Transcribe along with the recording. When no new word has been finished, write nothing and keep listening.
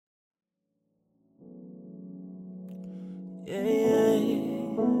It's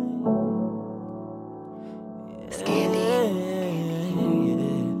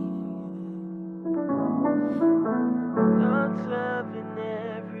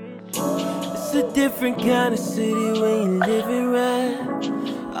a different kind of city when you live it right.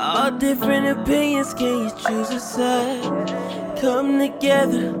 All different opinions, can you choose a side? Come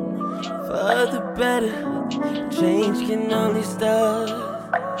together for the better. Change can only start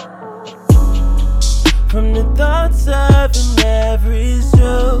from the thoughts of an average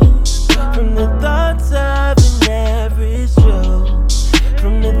Joe. From the thoughts of an average Joe.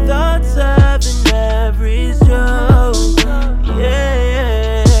 From the thoughts of an average Joe.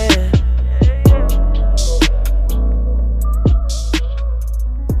 Yeah.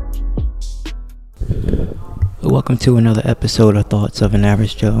 Welcome to another episode of Thoughts of an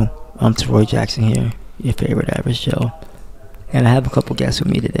Average Joe. I'm Troy Jackson here, your favorite average Joe. And I have a couple guests with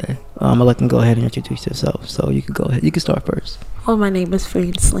me today. I'm gonna let them go ahead and introduce yourself. So you can go ahead. You can start first. Oh, my name is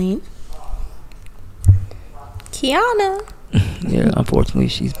Francine. Kiana. Yeah, unfortunately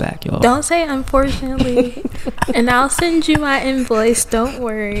she's back, y'all. Don't say unfortunately. And I'll send you my invoice, don't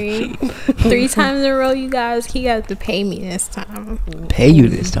worry. 3 times in a row, you guys, he got to pay me this time. Pay you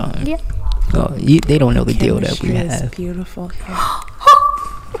this time? Yeah. Oh, they don't know the deal that we Chemistry have. is beautiful.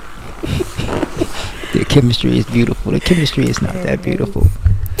 The chemistry is beautiful. The chemistry is not that beautiful.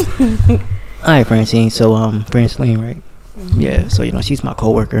 Alright, Francine. So, Francine, right? Mm-hmm. Yeah, so, she's my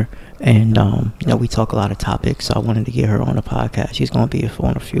coworker. And, we talk a lot of topics. So I wanted to get her on the podcast. She's going to be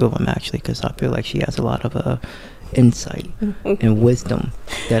on a few of them, actually, because I feel like she has a lot of insight and wisdom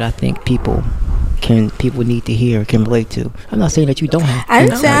that I think people need to hear, can relate to. I'm not saying that you don't have.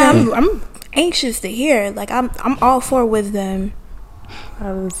 I'm anxious to hear. Like, I'm all for wisdom.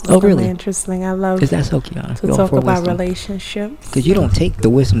 Really interesting. I love is that so, Kiana? to talk about relationships. Because you don't take the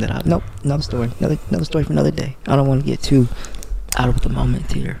wisdom that I... Nope, another story for another day. I don't want to get too out of the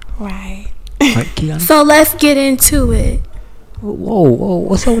moment here. Right, Kiana? So let's get into it. Whoa,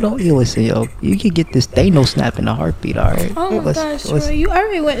 what's up with all you? Listen, yo, you can get this Thanos snap in a heartbeat, alright? Oh my gosh, Troy, you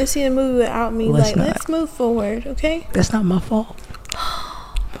already went to see a movie without me. Let's move forward, okay? That's not my fault.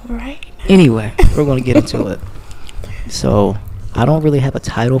 Right. Anyway, we're going to get into it. So, I don't really have a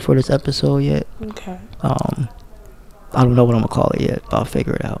title for this episode yet. Okay. I don't know what I'm going to call it yet, but I'll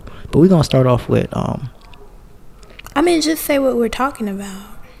figure it out. But we're going to start off with... just say what we're talking about.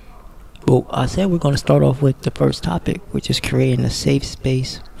 Well, I said we're going to start off with the first topic, which is creating a safe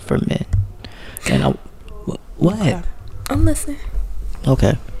space for men. And what? Okay. I'm listening.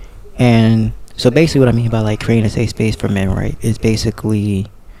 Okay. And so basically what I mean by like creating a safe space for men, right, is basically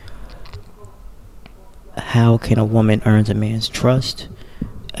how can a woman earn a man's trust,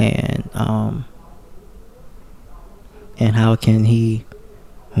 and how can he...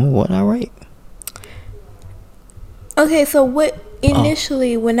 what I write? Okay, so what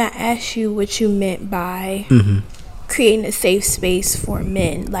initially when I asked you what you meant by creating a safe space for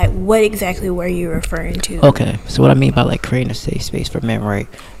men, like what exactly were you referring to? Okay, so what I mean by like creating a safe space for men, right,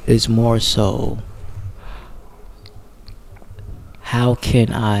 is more so how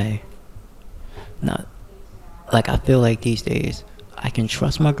can I not, like, I feel like these days I can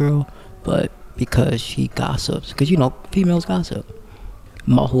trust my girl, but because she gossips, because females gossip,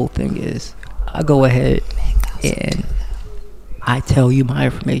 my whole thing is I go ahead and I tell you my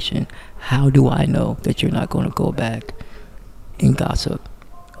information. How do I know that you're not going to go back and gossip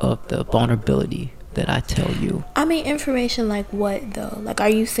of the vulnerability that I tell you? I mean, information like what though? Like, are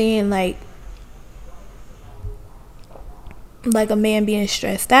you saying like a man being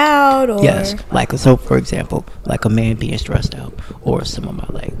stressed out, or? Yes, like, so for example, like a man being stressed out, or some of my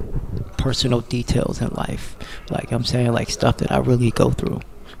like personal details in life, like I'm saying, like stuff that I really go through,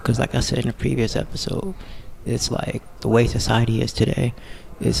 because like I said in the previous episode, it's like the way society is today,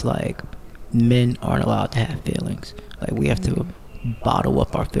 it's like men aren't allowed to have feelings. Like we have to bottle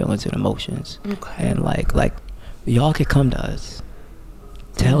up our feelings and emotions. Okay. And like y'all can come to us,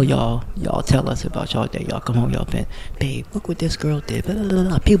 tell y'all tell us about y'all day. Y'all come home, y'all vent, babe, look what this girl did, blah, blah, blah,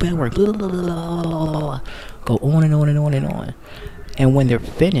 blah. People at work, blah, blah, blah, blah, blah, blah. Go on and on and on and on. And when they're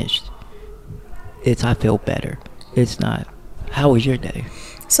finished, it's I feel better. It's not, how was your day?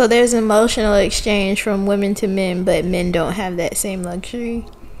 So there's emotional exchange from women to men, but men don't have that same luxury.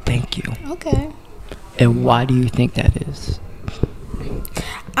 Thank you. Okay. And why do you think that is?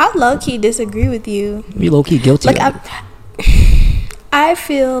 I low-key disagree with you. You low-key guilty of it. I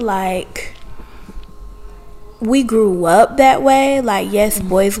feel like we grew up that way. Like, yes,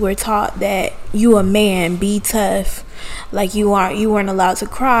 boys were taught that you a man, be tough. Like, you weren't allowed to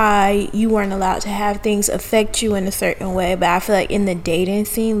cry. You weren't allowed to have things affect you in a certain way. But I feel like in the dating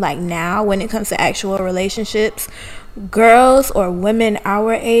scene, like now, when it comes to actual relationships, girls or women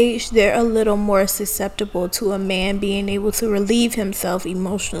our age, they're a little more susceptible to a man being able to relieve himself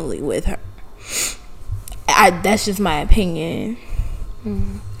emotionally with her. That's just my opinion.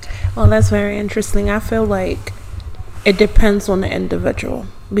 Well, that's very interesting. I feel like it depends on the individual,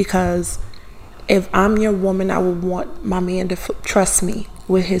 because if I'm your woman, I would want my man to trust me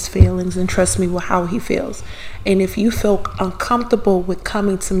with his feelings and trust me with how he feels. And if you feel uncomfortable with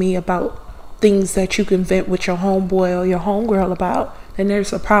coming to me about things that you can vent with your homeboy or your homegirl about, then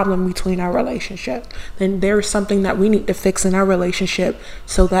there's a problem between our relationship. Then there's something that we need to fix in our relationship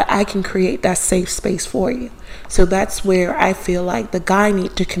so that I can create that safe space for you. So that's where I feel like the guy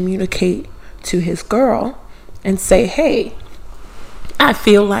needs to communicate to his girl and say, hey, I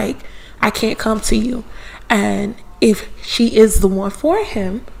feel like I can't come to you. And if she is the one for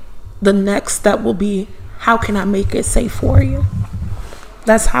him, the next step will be, how can I make it safe for you?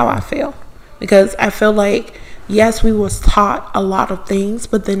 That's how I feel. Because I feel like, yes, we was taught a lot of things,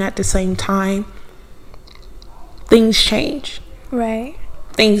 but then at the same time, things change. Right.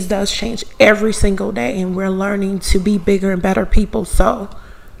 Things does change every single day, and we're learning to be bigger and better people. So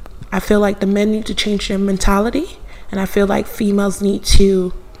I feel like the men need to change their mentality, and I feel like females need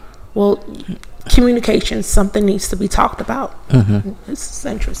to, well, communication, something needs to be talked about. This is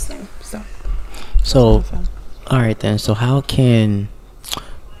interesting. So all right then. So how can,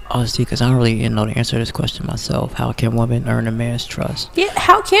 obviously, because I don't really know the answer to this question myself, how can women earn a man's trust? Yeah,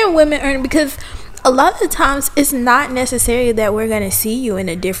 how can women earn? Because a lot of the times it's not necessary that we're going to see you in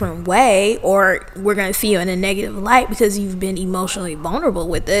a different way, or we're going to see you in a negative light because you've been emotionally vulnerable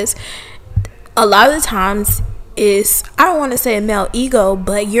with this. A lot of the times is, I don't want to say a male ego,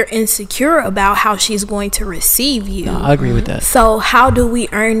 but you're insecure about how she's going to receive you. No, I agree with that. So how do we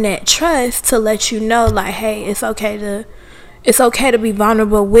earn that trust to let you know, like, hey, it's okay to be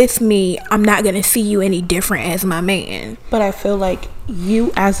vulnerable with me. I'm not going to see you any different as my man. But I feel like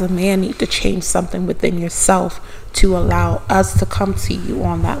you as a man need to change something within yourself to allow us to come to you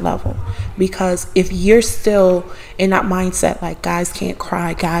on that level. Because if you're still in that mindset, like guys can't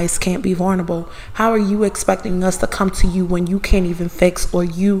cry, guys can't be vulnerable, how are you expecting us to come to you when you can't even fix, or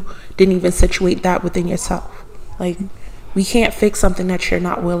you didn't even situate that within yourself? Like, we can't fix something that you're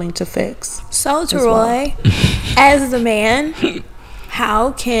not willing to fix. So, Troy, as the man,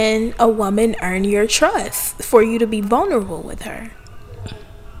 how can a woman earn your trust for you to be vulnerable with her?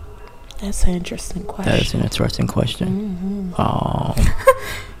 That's an interesting question. That is an interesting question.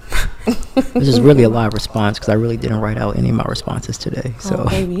 This is really a live response because I really didn't write out any of my responses today. So,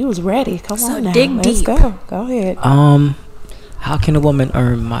 baby, you was ready. Come on now. Dig Let's deep. go. Go ahead. How can a woman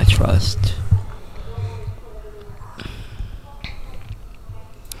earn my trust?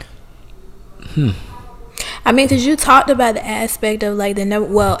 I mean, because you talked about the aspect of like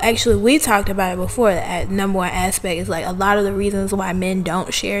actually we talked about it before. The number one aspect is like a lot of the reasons why men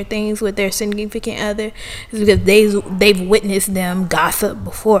don't share things with their significant other is because they've witnessed them gossip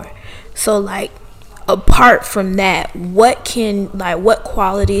before. So like, apart from that, what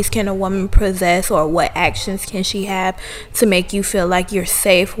qualities can a woman possess, or what actions can she have to make you feel like you're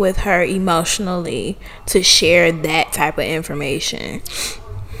safe with her emotionally to share that type of information?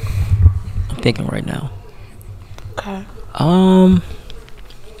 I'm thinking right now. Okay. I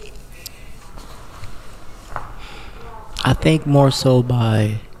think more so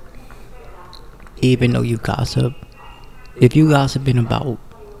by, even though you gossip, if you gossiping about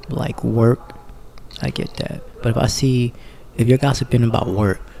like work, I get that. But if you're gossiping about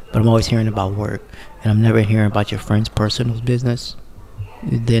work, but I'm always hearing about work and I'm never hearing about your friend's personal business,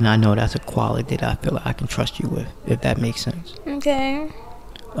 then I know that's a quality that I feel like I can trust you with, if that makes sense. Okay.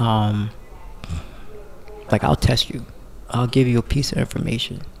 Like, I'll test you. I'll give you a piece of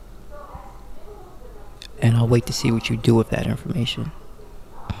information, and I'll wait to see what you do with that information.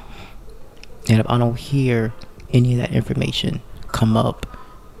 And if I don't hear any of that information come up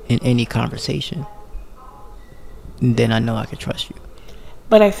in any conversation, then I know I can trust you.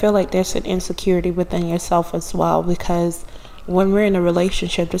 But I feel like there's an insecurity within yourself as well, because when we're in a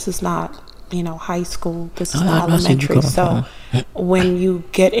relationship, this is not, high school, this is not elementary. So when you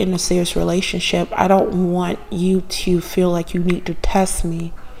get in a serious relationship, I don't want you to feel like you need to test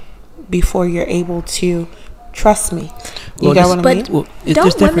me before you're able to trust me. You get what I mean? Well,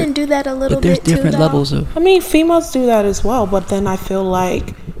 don't women do that a little bit too? But there's different levels of... I mean, females do that as well, but then I feel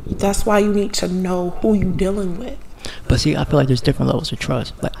like that's why you need to know who you're dealing with. But see, I feel like there's different levels of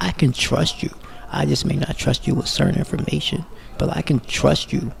trust. Like, I can trust you. I just may not trust you with certain information, but I can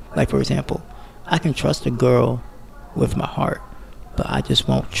trust you. Like, for example, I can trust a girl with my heart, but I just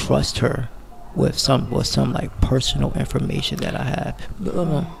won't trust her with some like personal information that I have,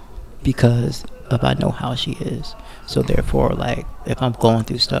 because if I know how she is. So therefore, like, if I'm going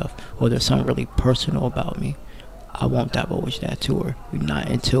through stuff or there's something really personal about me, I won't divulge that to her, not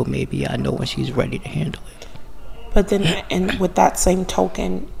until maybe I know when she's ready to handle it. But then, and with that same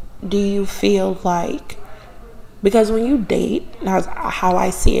token, do you feel like, because when you date, that's how I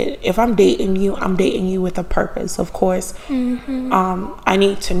see it, if I'm dating you with a purpose, of course. I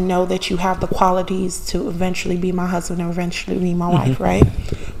need to know that you have the qualities to eventually be my husband or eventually be my wife, right?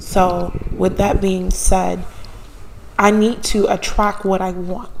 So with that being said, I need to attract what I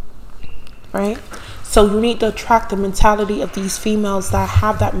want, right? So you need to attract the mentality of these females that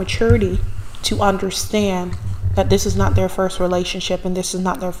have that maturity to understand that this is not their first relationship and this is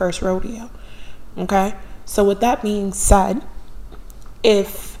not their first rodeo. Okay? So with that being said,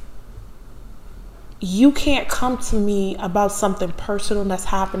 if you can't come to me about something personal that's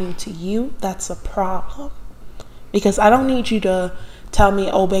happening to you, that's a problem. Because I don't need you to tell me,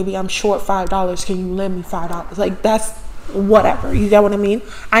 oh baby, I'm short $5, can you lend me $5? Like, that's whatever. You get what I mean?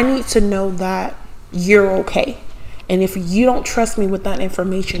 I need to know that you're okay. And if you don't trust me with that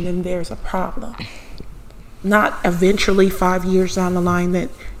information, then there's a problem. Not eventually 5 years down the line that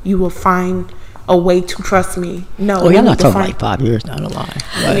you will find a way to trust me. No, you're not talking like 5 years down the line.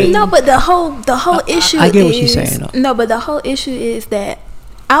 Like, no, but the whole issue I get what you're saying, though. No, but the whole issue is that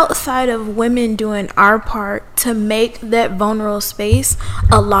outside of women doing our part to make that vulnerable space,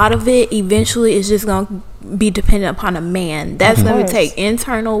 a lot of it eventually is just going to be dependent upon a man. That's going to take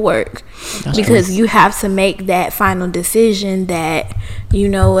internal work. That's because true. You have to make that final decision that, you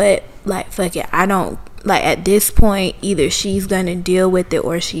know what, like, fuck it, I don't, like, at this point, either she's going to deal with it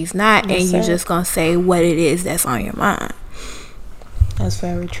or she's not, and you're just going to say what it is that's on your mind. That's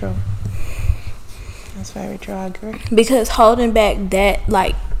very true. That's very true. I agree. Because holding back that,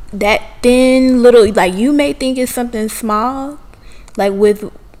 like, that thin little, like, you may think it's something small, like,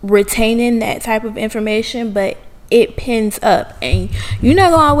 with retaining that type of information, but it pins up, and you're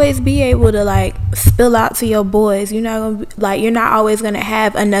not gonna always be able to, like, spill out to your boys. You're not gonna, like, you're not always gonna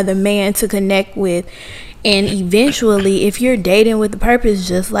have another man to connect with. And eventually, if you're dating with the purpose,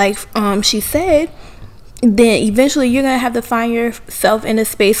 just like she said, then eventually you're gonna have to find yourself in a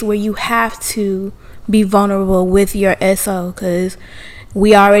space where you have to be vulnerable with your SO, because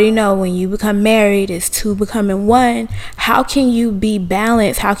we already know when you become married, it's two becoming one. How can you be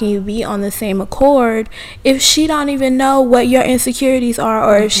balanced? How can you be on the same accord if she don't even know what your insecurities are,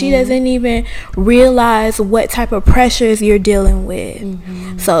 or if she doesn't even realize what type of pressures you're dealing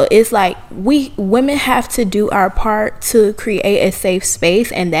with? So it's like we women have to do our part to create a safe space,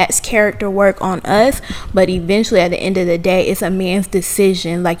 and that's character work on us. But eventually, at the end of the day, it's a man's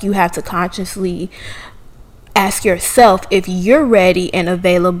decision. Like, you have to consciously ask yourself if you're ready and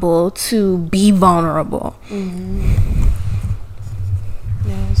available to be vulnerable. Yeah,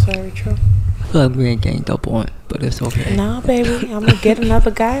 that's very true. I feel like we ain't ganged up on, but it's okay. Nah, baby, I'm gonna get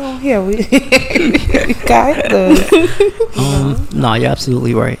another guy on here. We got this. No, you're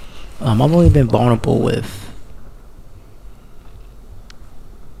absolutely right. I've only been vulnerable with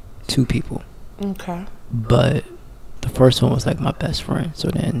 2 people. Okay. But the first one was like my best friend. So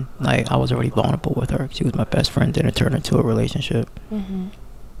then, like, I was already vulnerable with her. She was my best friend. Then it turned into a relationship.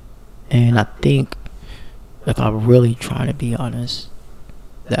 And I think, if I'm really trying to be honest,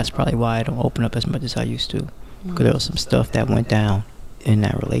 that's probably why I don't open up as much as I used to. Because there was some stuff that went down in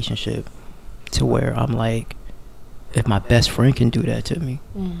that relationship to where I'm like, if my best friend can do that to me,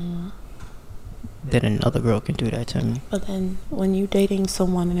 then another girl can do that to me. But then when you're dating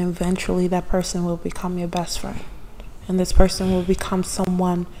someone, and eventually that person will become your best friend, and this person will become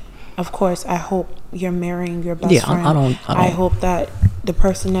someone, of course, I hope you're marrying your best friend. I hope that the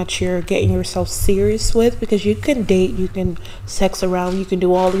person that you're getting yourself serious with, because you can date, you can sex around, you can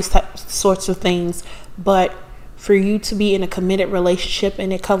do all these sorts of things, but for you to be in a committed relationship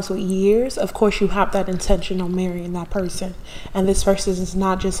and it comes with years, of course you have that intention on marrying that person. And this person is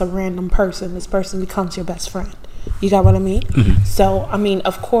not just a random person. This person becomes your best friend. You got what I mean? So, I mean,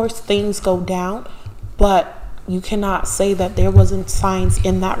 of course things go down, but you cannot say that there wasn't signs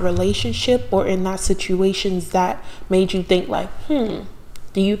in that relationship or in that situations that made you think like, do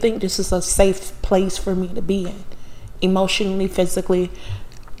you think this is a safe place for me to be in? Emotionally, physically,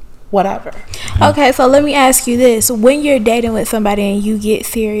 whatever. Okay, so let me ask you this. When you're dating with somebody and you get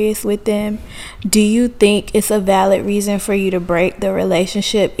serious with them, do you think it's a valid reason for you to break the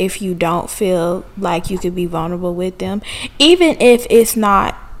relationship if you don't feel like you could be vulnerable with them? Even if it's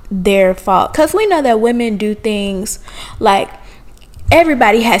not their fault, because we know that women do things like,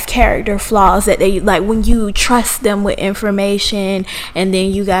 everybody has character flaws that they like. When you trust them with information and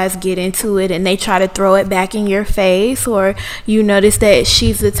then you guys get into it and they try to throw it back in your face, or you notice that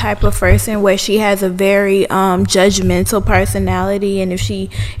she's the type of person where she has a very judgmental personality, and if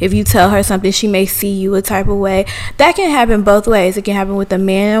you tell her something, she may see you a type of way. That can happen both ways. It can happen with a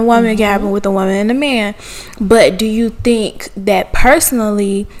man and a woman. It can happen with a woman and a man. But do you think that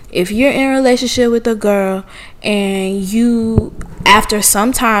personally, if you're in a relationship with a girl and you, after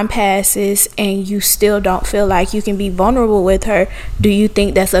some time passes and you still don't feel like you can be vulnerable with her, do you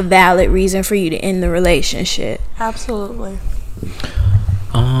think that's a valid reason for you to end the relationship? Absolutely.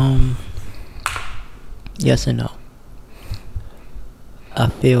 Yes and no. I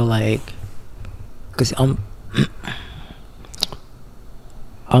feel like, because I'm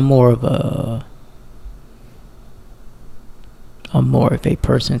more of a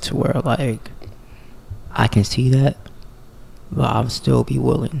person to where, like, I can see that, but I'll still be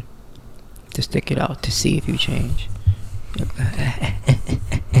willing to stick it out to see if you change.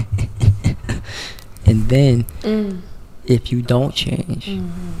 And then if you don't change,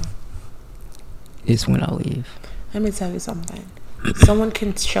 it's when I leave. Let me tell you something. Someone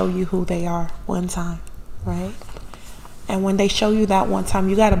can show you who they are one time, right? And when they show you that one time,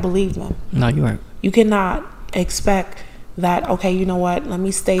 you got to believe them. No, you aren't. You cannot expect that, okay, you know what, let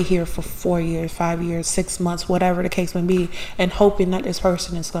me stay here for 4 years, 5 years, 6 months, whatever the case may be, and hoping that this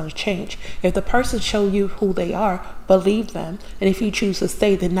person is going to change. If the person show you who they are, believe them. And if you choose to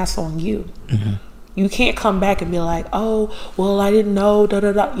stay, then that's on you. You can't come back and be like, oh, well, I didn't know, da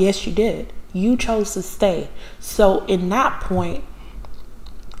da da. Yes, you did. You chose to stay. So in that point,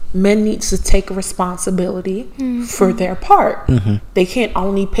 men need to take responsibility for their part. They can't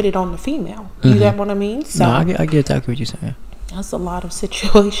only put it on the female. You get what I mean? So no, I get exactly what you're saying. That's a lot of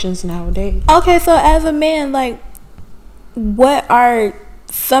situations nowadays. Okay, so as a man, like, what are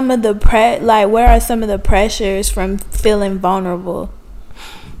some of the what are some of the pressures from feeling vulnerable?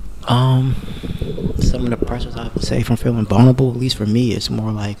 Some of the pressures I would say from feeling vulnerable, at least for me, is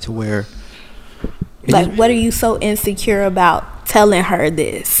more like to where, like, what are you so insecure about telling her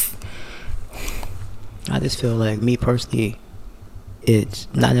this? I just feel like, me personally, it's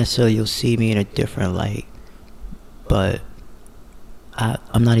not necessarily you'll see me in a different light, but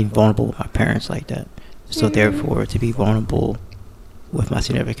I'm not even vulnerable with my parents like that. So therefore, to be vulnerable with my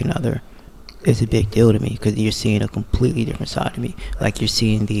significant other is a big deal to me, because you're seeing a completely different side of me. Like, you're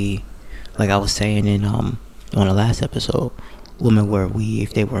seeing like I was saying in on the last episode, women wear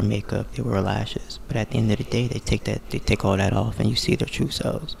weave, they wear makeup, they wear lashes, but at the end of the day, they take all that off, and you see their true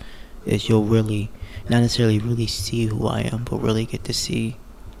selves. Is you'll really not necessarily really see who I am, but really get to see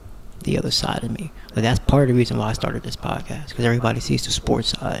the other side of me. Like, that's part of the reason why I started this podcast, because everybody sees the sports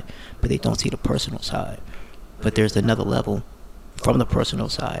side, but they don't see the personal side. But there's another level from the personal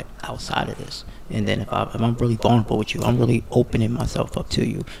side outside of this. And then if I'm really vulnerable with you, I'm really opening myself up to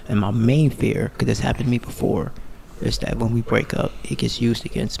you. And my main fear, because this happened to me before, is that when we break up, it gets used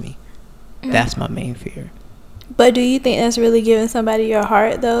against me. That's my main fear. But do you think that's really giving somebody your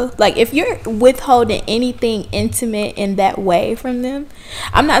heart, though? Like, if you're withholding anything intimate in that way from them,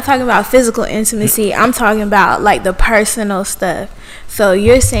 I'm not talking about physical intimacy. I'm talking about, like, the personal stuff. So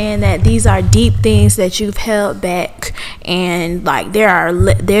you're saying that these are deep things that you've held back, and, like,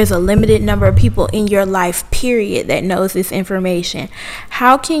 there's a limited number of people in your life, period, that knows this information.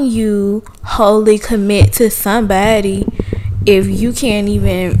 How can you wholly commit to somebody if you can't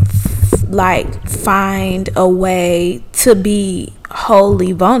even find a way to be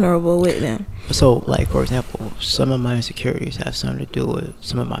wholly vulnerable with them? So, like, for example, some of my insecurities have something to do with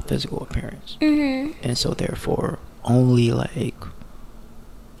some of my physical appearance. And so therefore, only, like,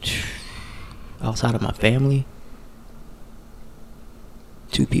 outside of my family,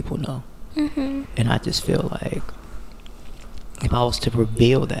 2 people know. And I just feel like if I was to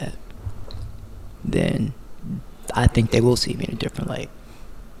reveal that, then I think they will see me in a different light.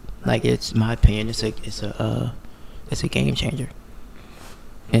 Like, it's my opinion, it's a game changer.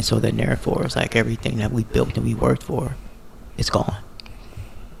 And so then therefore, it's like everything that we built and we worked for, it's gone.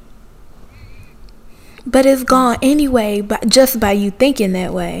 But it's gone anyway, just by you thinking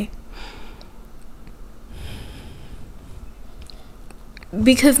that way.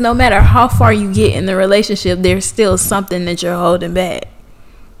 Because no matter how far you get in the relationship, there's still something that you're holding back.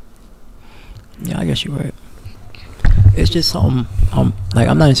 Yeah, I guess you're right. It's just something, like,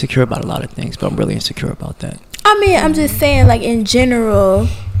 I'm not insecure about a lot of things, but I'm really insecure about that. I mean, I'm just saying, like, in general,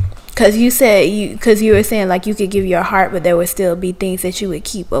 because you were saying, like, you could give your heart, but there would still be things that you would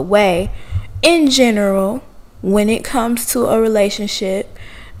keep away. In general, when it comes to a relationship,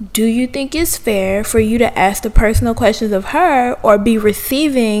 do you think it's fair for you to ask the personal questions of her or be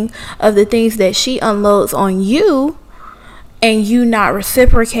receiving of the things that she unloads on you and you not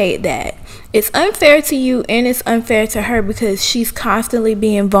reciprocate that? It's unfair to you and it's unfair to her because she's constantly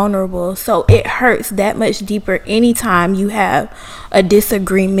being vulnerable. So it hurts that much deeper anytime you have a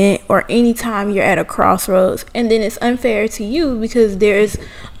disagreement or anytime you're at a crossroads. And then it's unfair to you because there's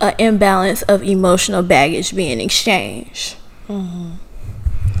an imbalance of emotional baggage being exchanged. No,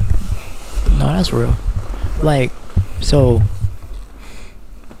 that's real. Like, so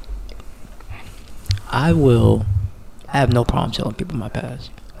I have no problem telling people my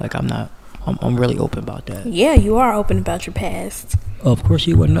past. Like, I'm really open about that. Yeah, you are open about your past. Of course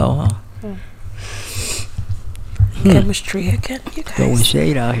you wouldn't know, huh? Chemistry again, you guys. Throwing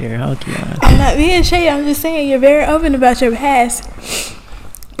shade out here, huh, Kiana? I'm not being shady. I'm just saying you're very open about your past.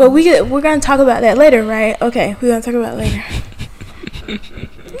 But we're going to talk about that later, right? Okay, we're going to talk about it later.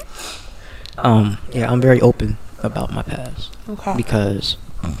 Yeah, I'm very open about my past. Okay. Because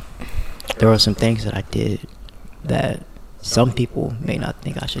there are some things that I did that some people may not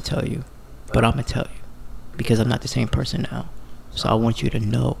think I should tell you, but I'm going to tell you because I'm not the same person now. So I want you to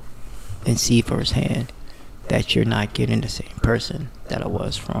know and see firsthand that you're not getting the same person that I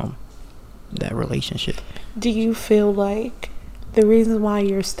was from that relationship. Do you feel like the reason why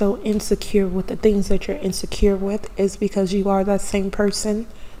you're still insecure with the things that you're insecure with is because you are that same person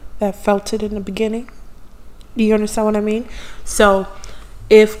that felt it in the beginning? Do you understand what I mean? So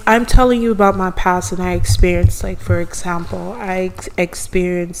if I'm telling you about my past and I experienced, like, for example, I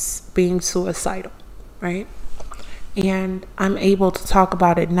experienced being suicidal, right? And I'm able to talk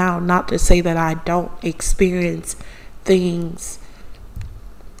about it now, not to say that I don't experience things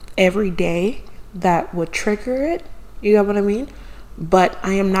every day that would trigger it. You know what I mean? But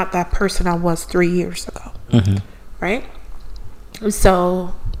I am not that person I was 3 years ago, right?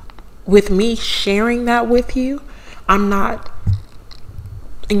 So with me sharing that with you, I'm not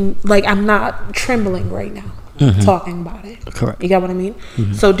trembling right now talking about it. Correct. You got what I mean?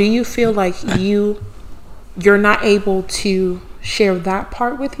 So do you feel like you're not able to share that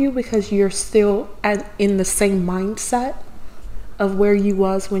part with you because you're still in the same mindset of where you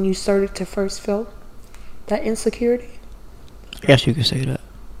was when you started to first feel that insecurity? I guess you could say that.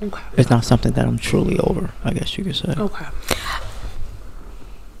 Okay. It's not something that I'm truly over, I guess you could say. Okay.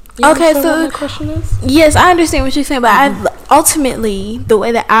 Okay, so what my question is? Yes, I understand what you're saying, but ultimately, the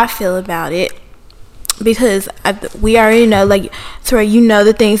way that I feel about it, because we already know, like, Tori, you know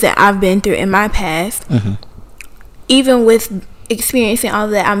the things that I've been through in my past. Even with experiencing all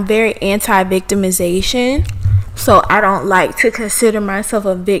of that, I'm very anti-victimization. So I don't like to consider myself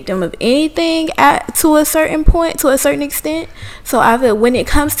a victim of anything to a certain point, to a certain extent. So I feel when it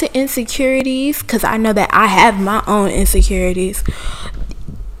comes to insecurities, because I know that I have my own insecurities,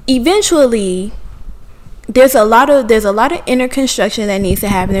 eventually there's a lot of inner construction that needs to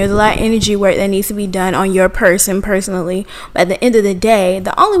happen. There's a lot of energy work that needs to be done on your person personally. But at the end of the day,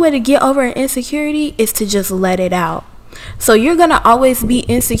 the only way to get over an insecurity is to just let it out. So you're going to always be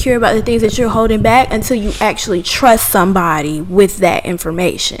insecure about the things that you're holding back until you actually trust somebody with that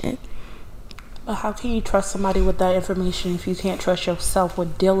information. But how can you trust somebody with that information if you can't trust yourself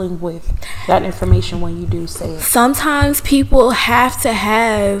with dealing with that information when you do say it? Sometimes people have to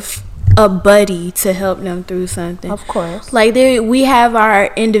have a buddy to help them through something. Of course. Like we have our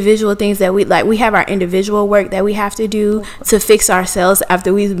individual things that we have our individual work that we have to do to fix ourselves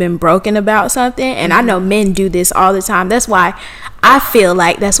after we've been broken about something. And I know men do this all the time. That's why I feel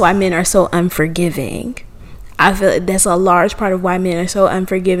like that's why men are so unforgiving. I feel like that's a large part of why men are so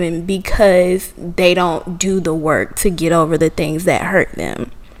unforgiving, because they don't do the work to get over the things that hurt them.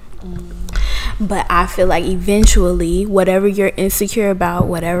 But I feel like eventually, whatever you're insecure about,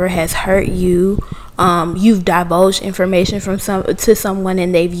 whatever has hurt you, you've divulged information to someone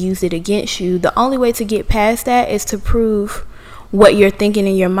and they've used it against you. The only way to get past that is to prove what you're thinking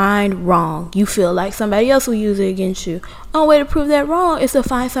in your mind wrong. You feel like somebody else will use it against you. Only way to prove that wrong is to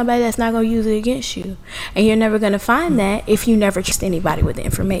find somebody that's not going to use it against you. And you're never going to find that if you never trust anybody with the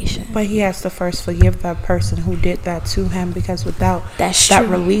information. But he has to first forgive that person who did that to him, because without that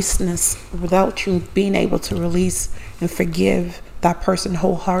releaseness, without you being able to release and forgive that person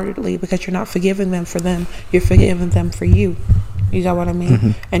wholeheartedly, because you're not forgiving them for them, you're forgiving them for you. You got what I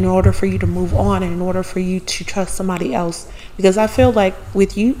mean? In order for you to move on, and in order for you to trust somebody else. Because I feel like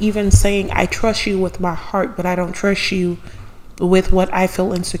with you even saying, I trust you with my heart, but I don't trust you with what I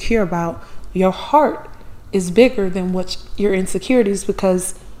feel insecure about, your heart is bigger than what your insecurities,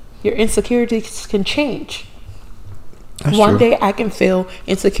 because your insecurities can change. One day I can feel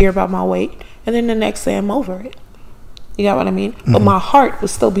insecure about my weight, and then the next day I'm over it. You got what I mean? But my heart would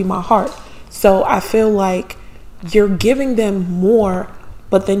still be my heart. So I feel like you're giving them more,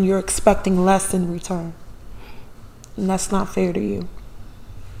 but then you're expecting less in return. And that's not fair to you.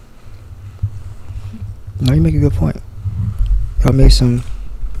 No, you make a good point. Y'all made some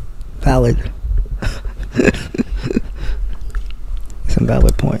valid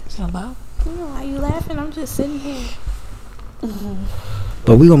points. Hello? Why you laughing? I'm just sitting here.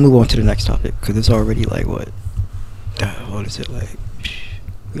 But we're gonna move on to the next topic because it's already like what is it like?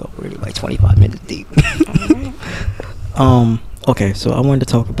 We already like 25 minutes deep. Okay, so I wanted to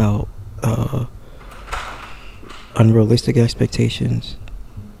talk about unrealistic expectations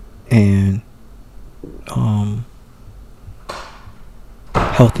and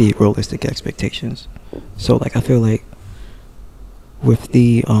healthy realistic expectations. So like I feel like with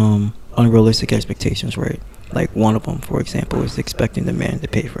the unrealistic expectations, right? Like one of them, for example, is expecting the man to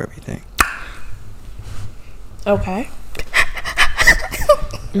pay for everything. Okay.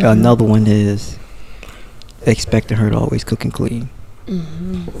 Another one is expecting her to always cook and clean.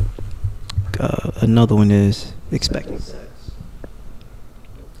 Another one is expecting sex.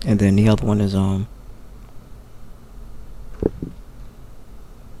 And then the other one is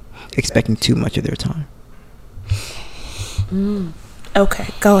expecting too much of their time. Okay,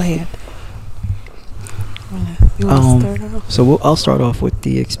 go ahead. You want to start off? So I'll start off with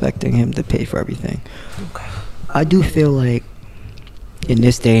the expecting him to pay for everything. Okay. I do feel like in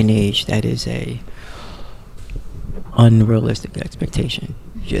this day and age that is a unrealistic expectation,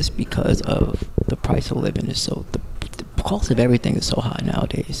 just because of the price of living is so the cost of everything is so high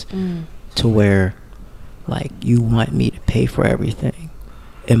nowadays, to where like you want me to pay for everything,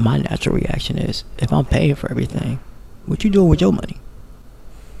 and my natural reaction is, if I'm paying for everything, what you doing with your money?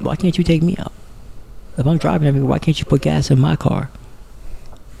 Why can't you take me out? If I'm driving everywhere, why can't you put gas in my car?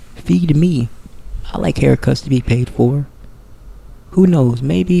 Feed me. I like haircuts to be paid for. Who knows?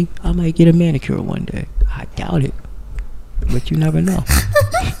 Maybe I might get a manicure one day. I doubt it, but you never know.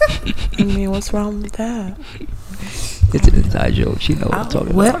 I mean, what's wrong with that? It's an inside joke. She knows what I'm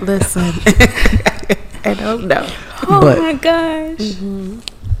talking Well, about. listen. I don't know. But Oh my gosh.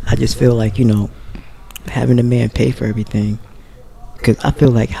 I just feel like, having a man pay for everything, because I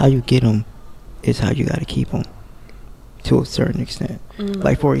feel like how you get them is how you got to keep them to a certain extent.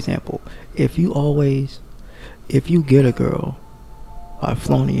 Like, for example, if you get a girl by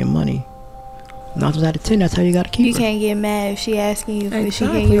flaunting your money, 9 times out of 10, that's how you got to keep You her. can't get mad if she asking you if she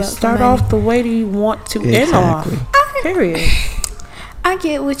getting Exactly. you up Start for money. off the way that you want to end off. Exactly. Period. I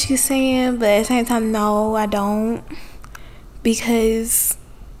get what you're saying, but at the same time, no, I don't. Because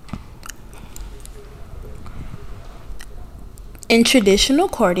in traditional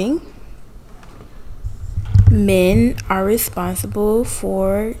courting, men are responsible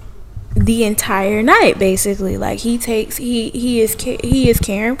for the entire night, basically. Like he is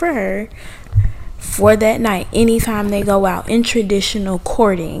caring for her for that night anytime they go out in traditional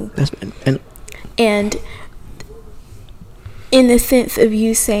courting. And in the sense of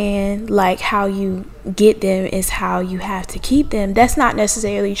you saying like how you get them is how you have to keep them, that's not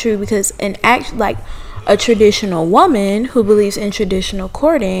necessarily true, because like a traditional woman who believes in traditional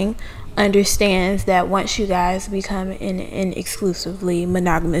courting understands that once you guys become in an exclusively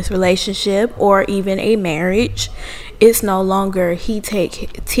monogamous relationship or even a marriage, it's no longer he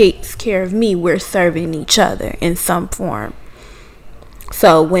takes care of me, we're serving each other in some form.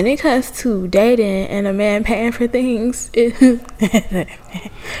 So when it comes to dating and a man paying for things,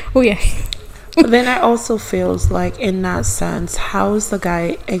 But then I also feels like in that sense, how is the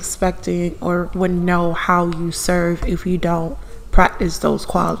guy expecting or would know how you serve if you don't practice those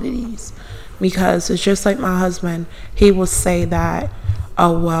qualities? Because it's just like my husband, he will say that,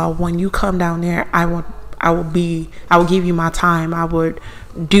 oh well, when you come down there, I will give you my time, I would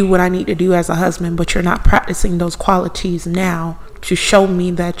do what I need to do as a husband, but you're not practicing those qualities now to show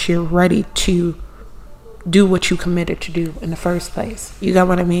me that you're ready to do what you committed to do in the first place. You got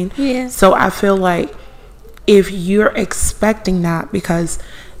what I mean? Yeah. So I feel like if you're expecting that, because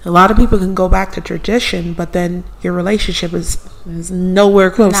a lot of people can go back to tradition, but then your relationship is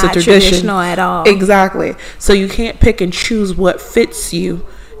nowhere close not to tradition. traditional at all. Exactly. So you can't pick and choose what fits you.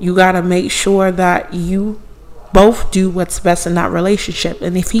 You got to make sure that you both do what's best in that relationship.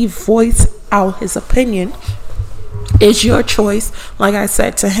 And if he voiced out his opinion, it's your choice, like I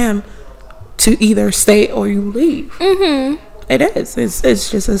said to him, to either stay or you leave. It is. It's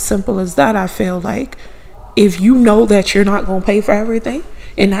just as simple as that. I feel like if you know that you're not going to pay for everything,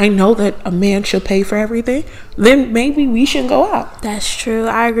 and I know that a man should pay for everything, then maybe we shouldn't go out. That's true.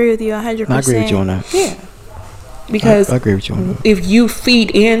 I agree with you 100%. I agree with you on that. Yeah. Because I agree with you on that. if you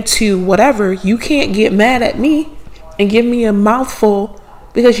feed into whatever, you can't get mad at me and give me a mouthful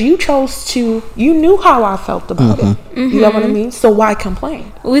because you chose to, you knew how I felt about it. You know what I mean? So why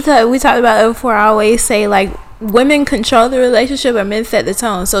complain? We talked about it before. I always say, like, women control the relationship and men set the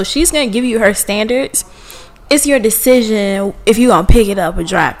tone. So she's going to give you her standards. It's your decision if you're going to pick it up or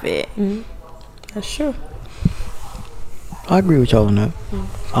drop it. That's true. I agree with y'all on that.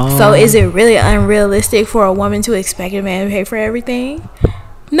 So is it really unrealistic for a woman to expect a man to pay for everything?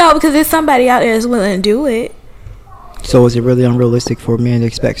 No, because there's somebody out there that's willing to do it. So is it really unrealistic for a man to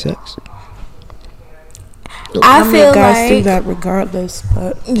expect sex? I feel guys do like that regardless,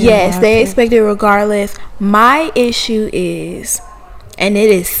 but yes, they expect it regardless. My issue is, and it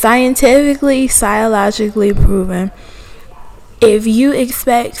is scientifically, psychologically proven, if you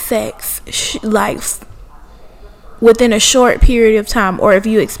expect sex within a short period of time, or if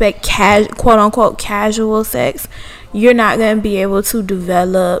you expect quote unquote casual sex, you're not going to be able to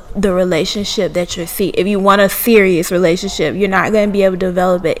develop the relationship that you're seeking. If you want a serious relationship, you're not going to be able to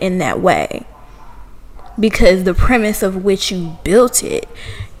develop it in that way, because the premise of which you built it.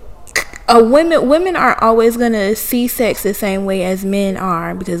 Women aren't always going to see sex the same way as men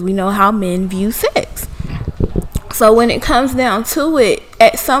are, because we know how men view sex. So when it comes down to it,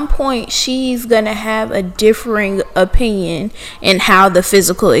 at some point she's going to have a differing opinion in how the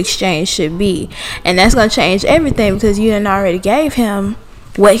physical exchange should be. And that's going to change everything, because you done already gave him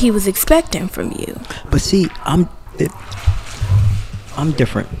what he was expecting from you. But see, I'm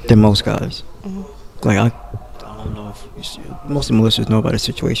different than most guys. Like, I don't know if most of my listeners know about the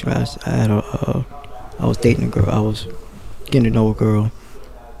situation. I was dating a girl. I was getting to know a girl.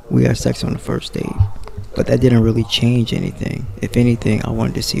 We had sex on the first date. But that didn't really change anything. If anything, I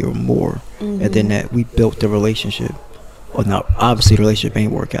wanted to see her more. And then that we built the relationship. Well, now, obviously the relationship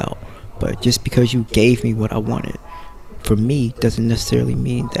ain't work out. But just because you gave me what I wanted, for me, doesn't necessarily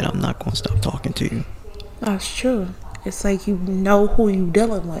mean that I'm not going to stop talking to you. That's true. It's like you know who you're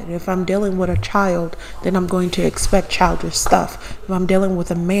dealing with. If I'm dealing with a child, then I'm going to expect childish stuff. If I'm dealing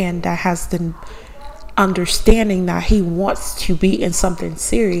with a man that has the understanding that he wants to be in something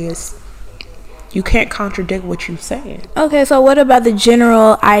serious, you can't contradict what you're saying. Okay, so what about the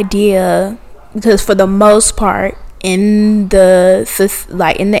general idea? Because for the most part, in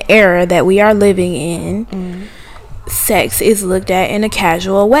the era that we are living in, sex is looked at in a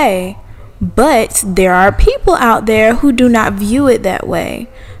casual way. But there are people out there who do not view it that way.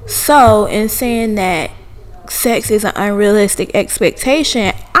 So in saying that sex is an unrealistic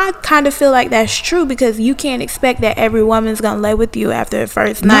expectation, I kind of feel like that's true, because you can't expect that every woman's gonna lay with you after the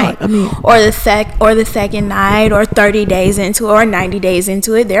first night, or the second night, or 30 days into it, or 90 days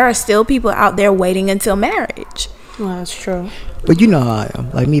into it. There are still people out there waiting until marriage. Well, that's true. But you know how I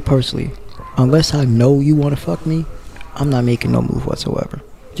am. Like, me personally, unless I know you want to fuck me, I'm not making no move whatsoever.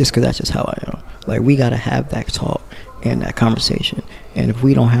 Just because that's just how I am. Like, we gotta have that talk and that conversation. And if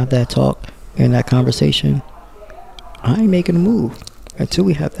we don't have that talk and that conversation, I ain't making a move until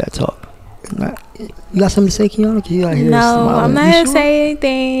we have that talk. You got something to say, Kiana? You out here No, smiling. I'm not You gonna sure? say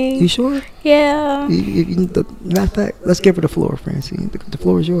anything. You sure? Yeah. Matter of fact, let's give her the floor, Francine. The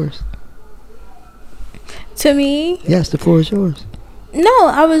floor is yours. To me? Yes, the floor is yours. No,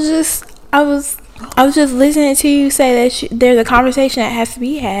 I was just listening to you say that there's a conversation that has to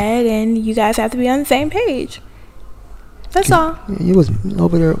be had, and you guys have to be on the same page. That's all. You was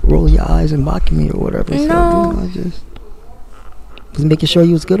over there rolling your eyes and mocking me or whatever. So, No. I just was making sure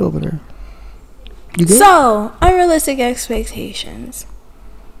you was good over there. You good? So, unrealistic expectations.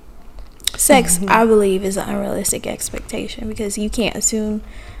 Sex, I believe, is an unrealistic expectation, because you can't assume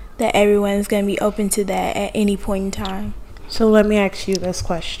that everyone's going to be open to that at any point in time. So let me ask you this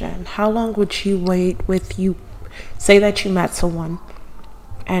question. How long would you wait with you? Say that you met someone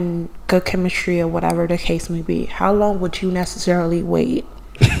and good chemistry or whatever the case may be. How long would you necessarily wait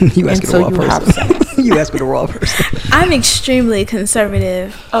You asking the until wrong you have person. sex? You asking the wrong person. I'm extremely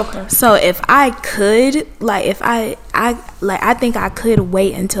conservative. Okay. So if I could, I think I could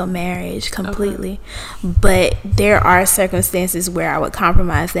wait until marriage completely. Okay. But there are circumstances where I would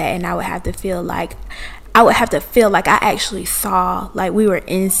compromise that, and I would have to feel like I actually saw, like, we were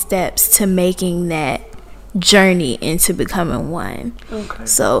in steps to making that journey into becoming one. Okay.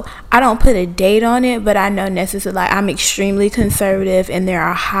 So I don't put a date on it, but I know necessarily, like, I'm extremely conservative, and there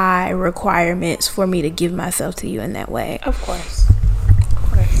are high requirements for me to give myself to you in that way. Of course.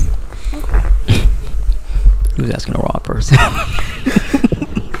 Okay. You was asking the wrong person.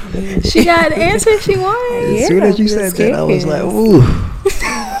 She got the answer she wanted. As soon as you said that, I was like, ooh.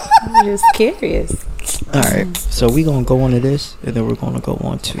 I'm just curious. All right, so we're going to go on to this, and then we're going to go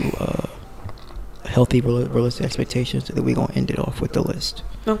on to healthy, realistic expectations, and then we're going to end it off with the list.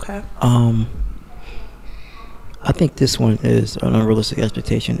 Okay. I think this one is an unrealistic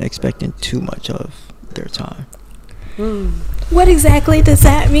expectation, expecting too much of their time. What exactly does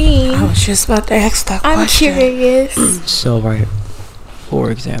that mean? I was just about to ask that I'm question. curious. So, right,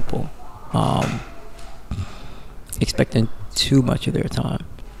 for example, expecting too much of their time.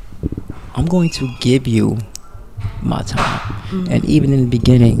 I'm going to give you my time. And even in the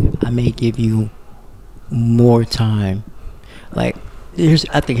beginning, I may give you more time. Like, here's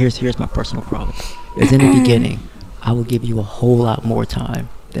my personal problem. Is in the beginning, I will give you a whole lot more time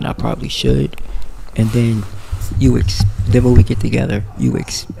than I probably should. And then then when we get together, you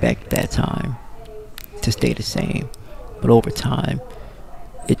expect that time to stay the same. But over time,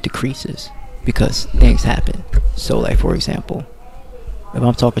 it decreases because things happen. So, like, for example, if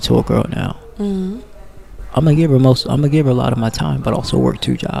I'm talking to a girl now, I'm gonna give her a lot of my time, but also work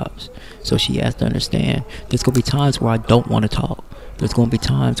 2 jobs. So she has to understand there's gonna be times where I don't want to talk. There's gonna be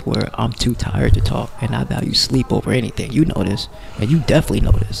times where I'm too tired to talk, and I value sleep over anything. You know this, and you definitely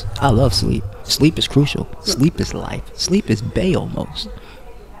know this. I love sleep. Sleep is crucial. Sleep is life. Sleep is bae almost.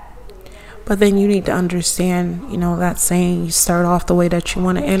 But then you need to understand, that saying, you start off the way that you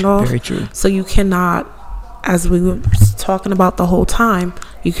want to end off. Very true. So you cannot, as we were talking about the whole time,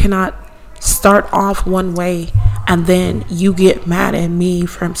 you cannot start off one way and then you get mad at me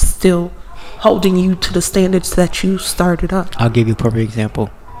from still holding you to the standards that you started up. I'll give you a perfect example.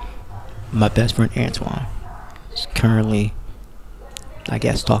 My best friend Antoine is currently, I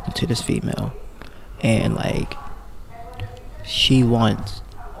guess, talking to this female, and like, she wants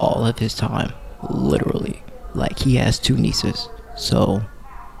all of his time, literally. Like, he has 2 nieces, so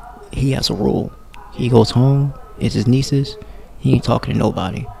he has a rule. He goes home, it's his nieces, he ain't talking to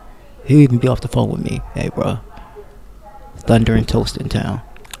nobody. He'll even be off the phone with me. Hey, bro, thunder and toast in town.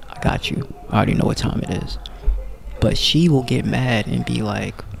 I got you. I already know what time it is. But she will get mad and be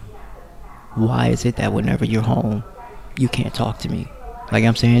like, why is it that whenever you're home, you can't talk to me? Like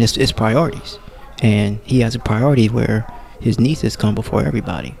I'm saying, it's priorities. And he has a priority where his nieces come before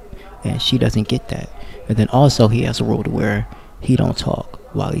everybody. And she doesn't get that. And then also he has a rule to where he don't talk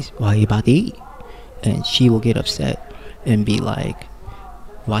while he about to eat. And she will get upset and be like,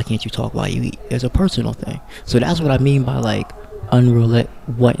 why can't you talk while you eat? It's a personal thing. So that's what I mean by like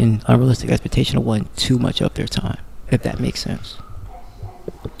unrealistic expectation of wanting too much of their time, if that makes sense.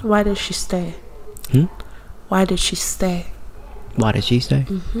 Why did she stay? Why did she stay? Why did she stay?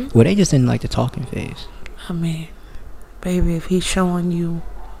 Well, they just in like the talking phase. I mean, baby, if he's showing you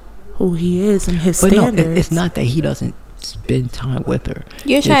who he is and his But standards. no, it's not that he doesn't spend time with her.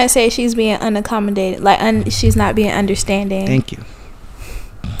 You're trying to say she's being unaccommodated, like she's not being understanding. Thank you.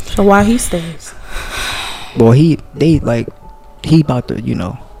 So why he stays? Well, he about to,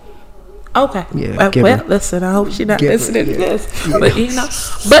 Okay. Yeah, well, listen, I hope she's not listening to this. Yeah.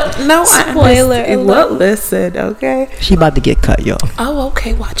 But no, Spoiler alert. Well, listen, okay? she about to get cut, y'all. Oh,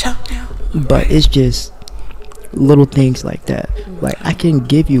 okay, watch out now. But it's just little things like that. Like, I can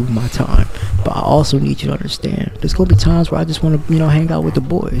give you my time, but I also need you to understand there's gonna be times where I just want to hang out with the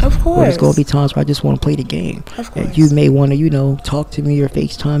boys. Of course. Or there's gonna be times where I just want to play the game. Of course. And you may want to talk to me or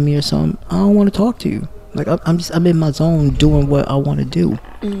FaceTime me or something. I don't want to talk to you. Like, I'm in my zone doing what I want to do.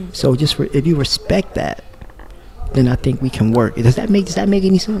 So if you respect that, then I think we can work. Does that make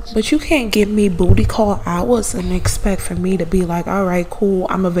any sense? But you can't give me booty call hours and expect for me to be like, all right, cool,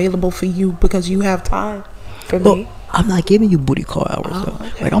 I'm available for you because you have time for me. Look, I'm not giving you booty call hours though.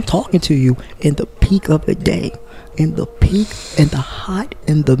 Okay. Like, I'm talking to you in the peak of the day, in the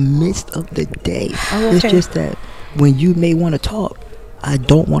midst of the day. Oh, It's okay. just that when you may want to talk, I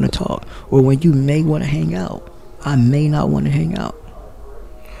don't want to talk, or when you may want to hang out, I may not want to hang out.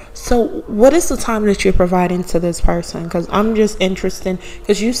 So what is the time that you're providing to this person? Because I'm just interested,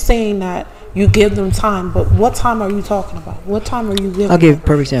 because you're saying that you give them time, but what time are you talking about? What time are you giving I'll give a them,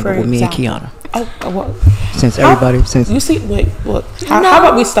 perfect example for with me and example? Kiana. Oh, what? Since You see, wait, look. How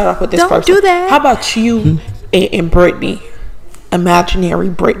about we start off with this don't person? do that. How about you and Brittany, imaginary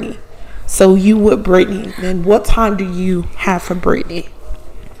Brittany? So you with Brittany, then what time do you have for Brittany?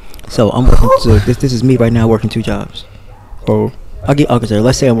 So I'm working. So this is me right now working 2 jobs. Or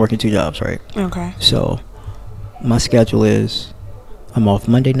let's say I'm working 2 jobs, right? Okay. So my schedule is I'm off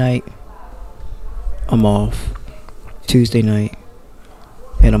Monday night, I'm off Tuesday night,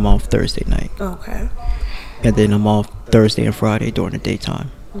 and I'm off Thursday night. Okay. And then I'm off Thursday and Friday during the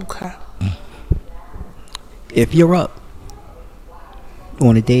daytime. Okay. If you're up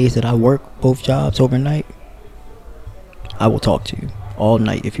on the days that I work both jobs overnight, I will talk to you all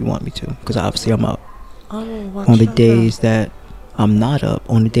night if you want me to, because obviously I'm up. Oh, watch On the out. days that I'm not up,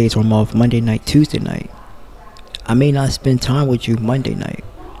 on the days where I'm off Monday night, Tuesday night, I may not spend time with you Monday night,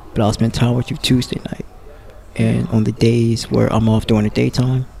 but I'll spend time with you Tuesday night. And on the days where I'm off during the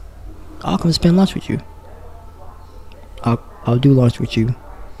daytime, I'll come spend lunch with you. I'll do lunch with you.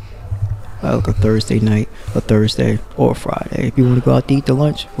 Like a Thursday night, a Thursday, or a Friday. If you want to go out to eat the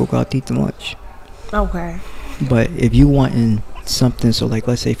lunch, we'll go out to eat the lunch. Okay. But if you wanting something, so like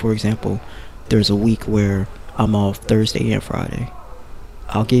let's say for example, there's a week where I'm off Thursday and Friday.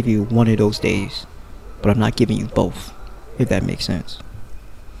 I'll give you one of those days, but I'm not giving you both, if that makes sense.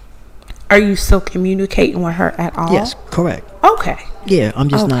 Are you still communicating with her at all? Yes, correct. Okay. Yeah, I'm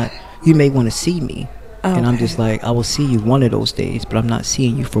just Okay. not. You may want to see me. And I'm just like, I will see you one of those days, but I'm not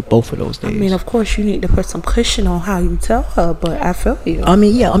seeing you for both of those days. I mean, of course, you need to put some cushion on how you tell her, but I feel you. I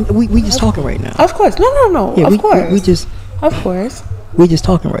mean, yeah, we just talking right now. Of course. No. Yeah, of course. We just, of course. we just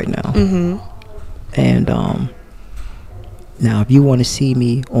talking right now. Mm-hmm. And now if you want to see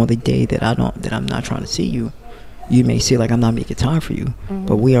me on the day that I'm not trying to see you, you may say like I'm not making time for you,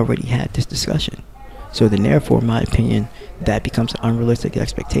 but we already had this discussion. So then, therefore, in my opinion, that becomes an unrealistic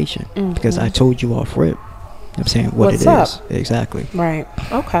expectation because I told you off rip. I'm saying what What's it up? is exactly. Right.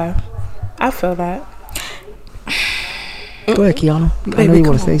 Okay. I feel that. Go ahead, Kiana. I know you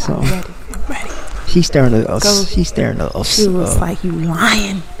want to say something. I'm ready. She's staring at us. Go. She's staring at us. She looks like you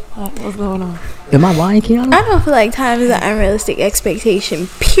lying. What's going on? Am I lying, Kiana? I don't feel like time is an unrealistic expectation,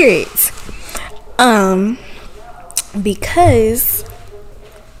 period. Because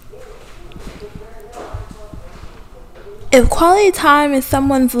if quality time is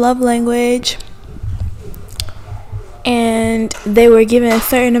someone's love language and they were given a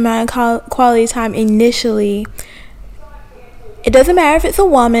certain amount of quality time initially, it doesn't matter if it's a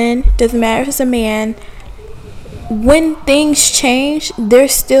woman, doesn't matter if it's a man, when things change, they're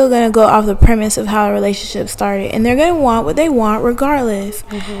still going to go off the premise of how a relationship started, and they're going to want what they want regardless.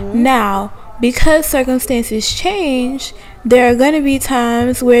 Now, because circumstances change, there are going to be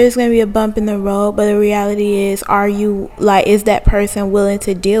times where there's going to be a bump in the road, but the reality is, is that person willing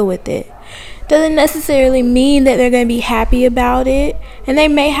to deal with it? Doesn't necessarily mean that they're going to be happy about it, and they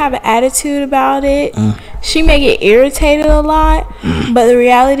may have an attitude about it. She may get irritated a lot, but the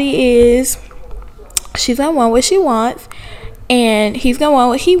reality is she's going to want what she wants, and he's going to want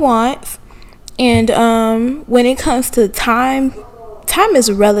what he wants. And when it comes to time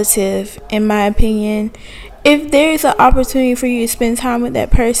is relative, in my opinion. If there's an opportunity for you to spend time with that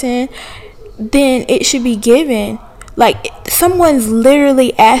person, then it should be given. Like, someone's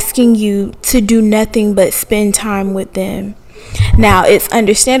literally asking you to do nothing but spend time with them. Now, it's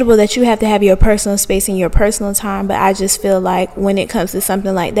understandable that you have to have your personal space and your personal time, but I just feel like when it comes to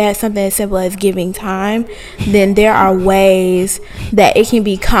something like that, something as simple as giving time, then there are ways that it can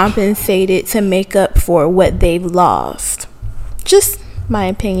be compensated to make up for what they've lost. Just my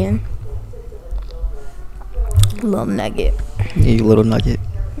opinion. Little nugget. Yeah, you little nugget.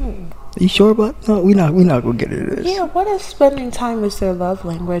 You sure about? No, we're not gonna get into this. Yeah, what if spending time is their love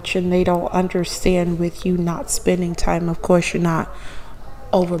language and they don't understand with you not spending time? Of course, you're not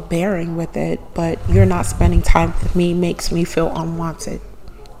overbearing with it, but you're not spending time with me makes me feel unwanted,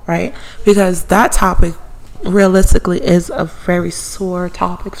 right? Because that topic realistically is a very sore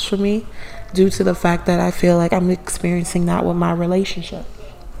topic for me due to the fact that I feel like I'm experiencing that with my relationship.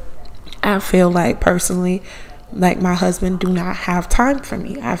 I feel like personally, like my husband do not have time for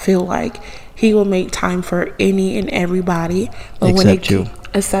me. I feel like he will make time for any and everybody, but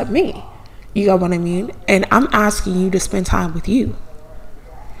except me. You got what I mean? And I'm asking you to spend time with you.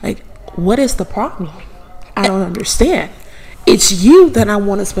 Like, what is the problem? I don't understand. It's you that I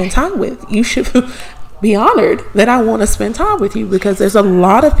want to spend time with. You should be honored that I want to spend time with you, because there's a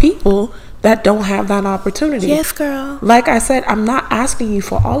lot of people that don't have that opportunity. Yes, girl. Like I said, I'm not asking you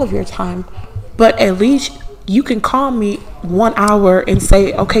for all of your time, but at least you can call me 1 hour and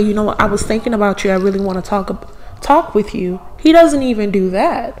say, okay, you know what, I was thinking about you, I really want to talk with you. He doesn't even do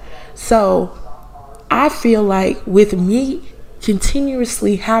that. So I feel like with me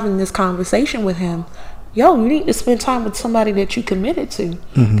continuously having this conversation with him, you need to spend time with somebody that you committed to,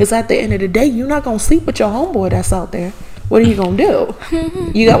 because at the end of the day, you're not gonna sleep with your homeboy that's out there. What are you gonna do?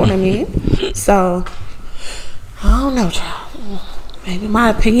 You got what I mean? So I don't know, child. Maybe my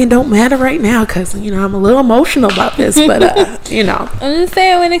opinion don't matter right now because, I'm a little emotional about this, but, I'm just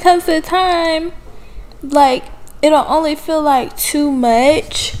saying, when it comes to time, like, it'll only feel like too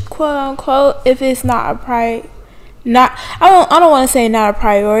much, quote unquote, if it's not a I don't want to say not a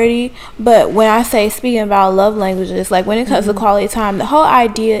priority, but when I say, speaking about love languages, like when it comes to quality time, the whole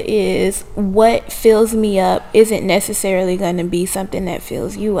idea is what fills me up isn't necessarily going to be something that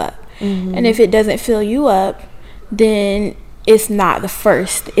fills you up. And if it doesn't fill you up, then it's not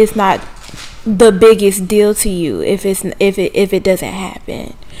the biggest deal to you if it doesn't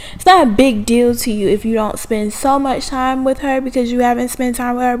happen. it's not a big deal to you if you don't spend so much time with her because you haven't spent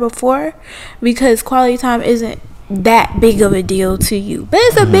time with her before, because quality time isn't that big of a deal to you, but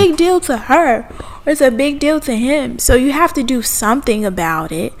it's a big deal to her, or it's a big deal to him. So you have to do something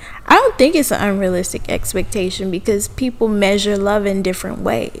about it. I don't think it's an unrealistic expectation because people measure love in different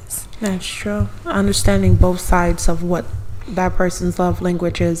ways. That's true. Understanding both sides of what that person's love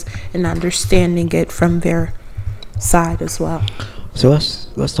language is and understanding it from their side as well. So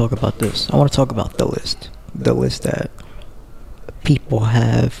let's talk about this. I want to talk about the list that people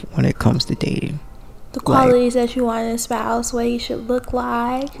have when it comes to dating. The qualities that you want in a spouse, what he should look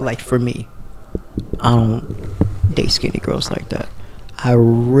like. Like for me, I don't date skinny girls like that. I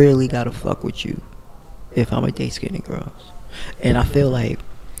really gotta fuck with you if I'm a date skinny girls, and I feel like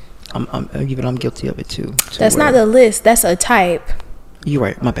I'm guilty of it too. That's not the list. That's a type. You're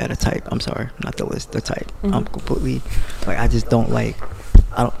right. My bad. A type. I'm sorry. Not the list. The type. I'm completely like I just don't like.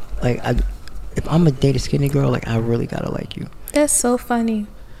 I don't like. If I'm a date a skinny girl, like I really gotta like you. That's so funny.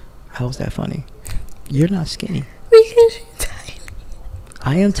 How's that funny? You're not skinny. Because you're tiny.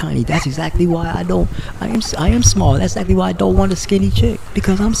 I am tiny. That's exactly why I don't. I am small. That's exactly why I don't want a skinny chick,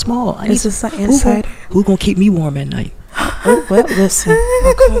 because I'm small. This is an insider. Who gonna keep me warm at night? Oh, well, listen.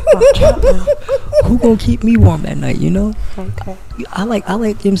 Okay, watch out now. Who gonna keep me warm at night? You know. Okay. I like. You know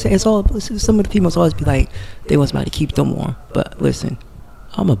what I'm saying, it's all. Some of the females always be like, they want somebody to keep them warm. But listen,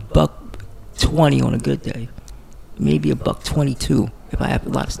 I'm a $1.20 on a good day. Maybe a $1.22 if I have a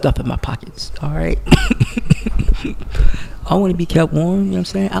lot of stuff in my pockets. All right. I want to be kept warm. You know what I'm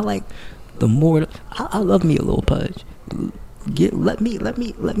saying? I like the more. I love me a little pudge. Let me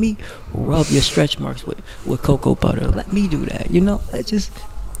rub your stretch marks with cocoa butter. Let me do that. You know,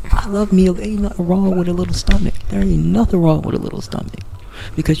 I love me. There ain't nothing wrong with a little stomach. There ain't nothing wrong with a little stomach.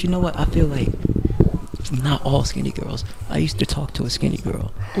 Because you know what? I feel like not all skinny girls. I used to talk to a skinny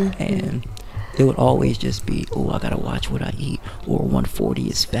girl, and it would always just be, oh, I gotta watch what I eat, or 140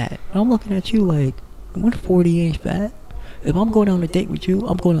 is fat. And I'm looking at you like, 140 ain't fat. If I'm going on a date with you,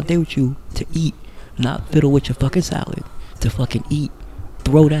 I'm going on a date with you to eat, not fiddle with your fucking salad. To fucking eat.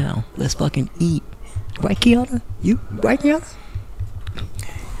 Throw down. Let's fucking eat. Right, Kiana? You? Right, Kiana?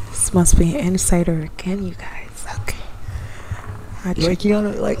 This must be an insider again, you guys. Okay. Right,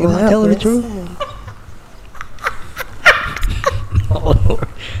 Kiana? Like, am I telling the truth? Oh, Lord.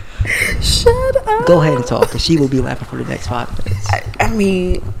 Shut up. Go ahead and talk, because she will be laughing for the next 5 minutes. I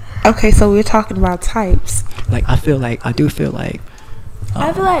mean, okay, so we're talking about types. Like, I feel like I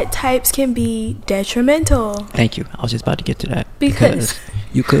feel like types can be detrimental. Thank you. I was just about to get to that. Because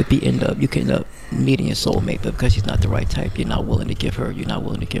you could end up meeting your soulmate, but because she's not the right type, you're not willing to give her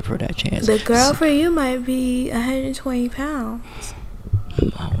that chance. The girl for you might be 120 pounds.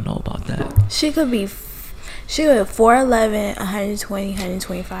 I don't know about that. She could be 4'11", 120,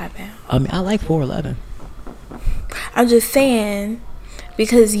 125 pounds. I mean, I like 4'11". I'm just saying,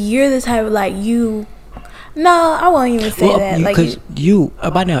 because you're the type of like you. No, I won't even say that. Because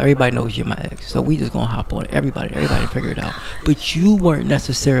by now everybody knows you're my ex, so we just gonna hop on it. Everybody figure it out. But you weren't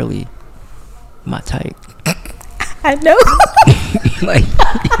necessarily my type. I know. Like,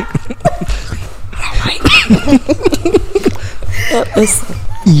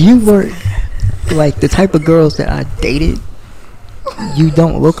 you weren't like the type of girls that I dated. You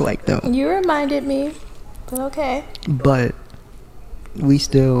don't look like them. You reminded me. Okay. But we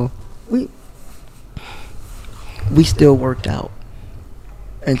still worked out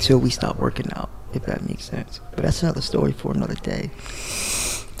until we stopped working out, if that makes sense. But that's another story for another day.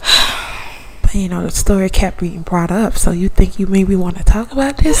 But you know, the story kept being brought up, so you think you maybe want to talk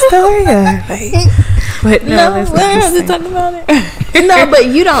about this story? But no, we don't have to talk about it. No, but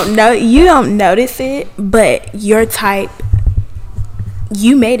you don't notice it, but your type,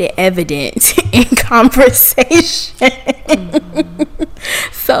 you made it evident in conversation.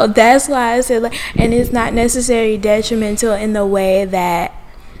 So that's why I said, like, and it's not necessarily detrimental in the way that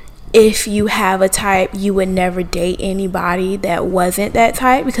if you have a type, you would never date anybody that wasn't that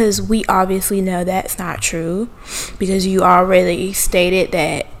type, because we obviously know that's not true, because you already stated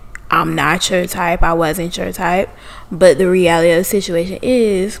that I'm not your type, I wasn't your type. But the reality of the situation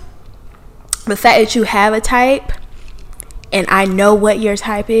is the fact that you have a type, and I know what your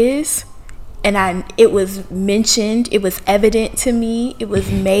type is, and it was mentioned, it was evident to me,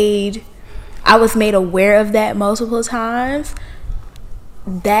 I was made aware of that multiple times.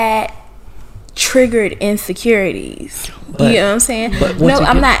 That triggered insecurities. You know what I'm saying? No,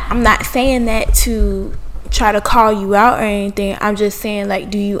 I'm not saying that to try to call you out or anything. I'm just saying,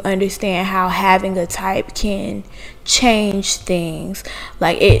 like, do you understand how having a type can change things?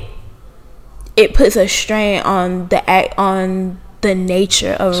 Like, it puts a strain on the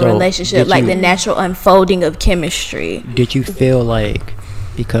nature of So, a relationship, did like you- the natural unfolding of chemistry. Did you feel like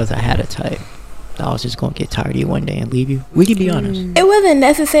because I had a type, I was just gonna get tired of you one day and leave you? We can be honest. It wasn't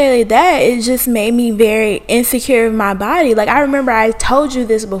necessarily that. It just made me very insecure of my body. Like, I remember I told you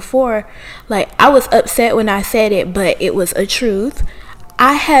this before. Like, I was upset when I said it, but it was a truth.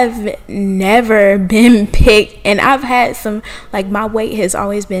 I have never been picked, and I've had some, like, my weight has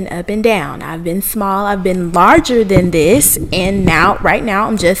always been up and down. I've been small, I've been larger than this, and right now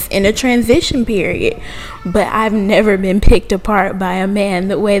I'm just in a transition period. But I've never been picked apart by a man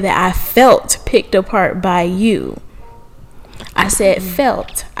the way that I felt picked apart by you. I said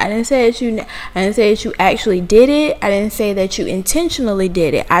felt. I didn't say that you actually did it. I didn't say that you intentionally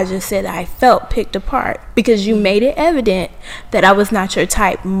did it. I just said I felt picked apart because you made it evident that I was not your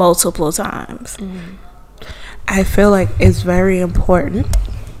type multiple times. I feel like it's very important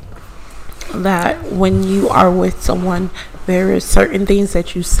that when you are with someone, there are certain things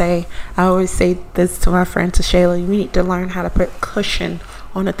that you say. I always say this to my friend, to Shayla, you need to learn how to put cushion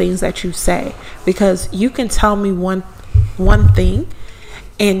on the things that you say, because you can tell me one thing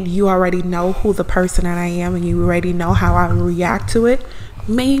and you already know who the person that I am and you already know how I react to it.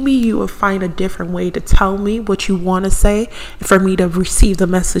 Maybe you will find a different way to tell me what you want to say for me to receive the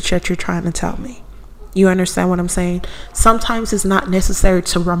message that you're trying to tell me. You understand what I'm saying? Sometimes it's not necessary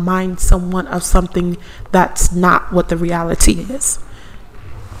to remind someone of something that's not what the reality is.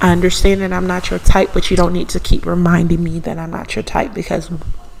 I understand that I'm not your type, but you don't need to keep reminding me that I'm not your type, because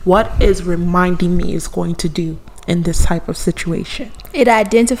what is reminding me is going to do in this type of situation. It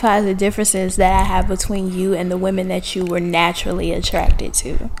identifies the differences that I have between you and the women that you were naturally attracted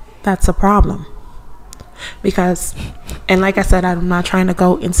to. That's a problem. Because, and like I said, I'm not trying to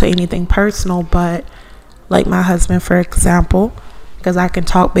go into anything personal, but like my husband, for example, because I can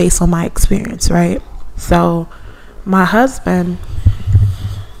talk based on my experience, right? So my husband,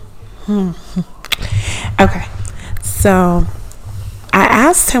 okay, so I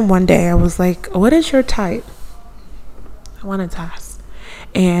asked him one day, I was like, what is your type? I wanted to ask.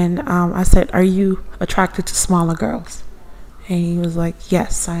 And I said, are you attracted to smaller girls? And he was like,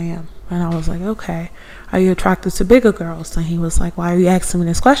 yes, I am. And I was like, okay. Are you attracted to bigger girls? And he was like, why are you asking me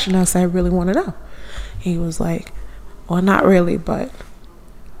this question? I said, I really want to know. He was like, well, not really, but.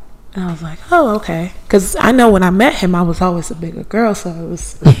 And I was like, oh, okay. Because I know when I met him, I was always a bigger girl. So it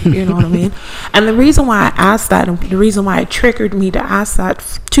was, you know what I mean? And the reason why I asked that, and the reason why it triggered me to ask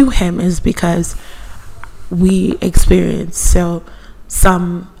that to him, is because we experienced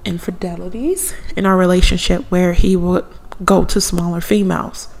some infidelities in our relationship where he would go to smaller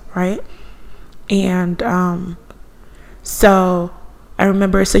females, right? And so I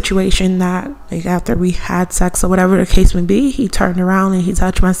remember a situation that, like, after we had sex or whatever the case may be, he turned around and he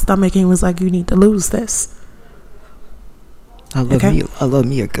touched my stomach and he was like, you need to lose this. I love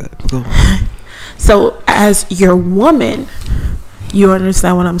me a good. Go on. So as your woman, you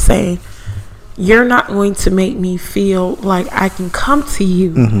understand what I'm saying? You're not going to make me feel like I can come to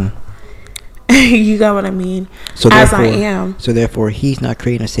you. Mm-hmm. You got what I mean? So as I am. So therefore, he's not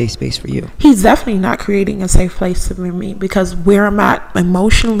creating a safe space for you. He's definitely not creating a safe place for me, because where I'm at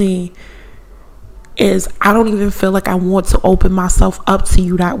emotionally is I don't even feel like I want to open myself up to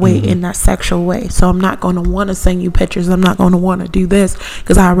you that way, in that sexual way. So I'm not going to want to send you pictures. I'm not going to want to do this,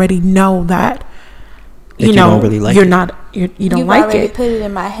 because I already know that you know, don't really like you're it. not, you don't You've like already it. put it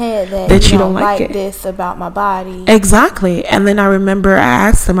in my head That you you don't don't like it. this about my body. Exactly. And then I remember I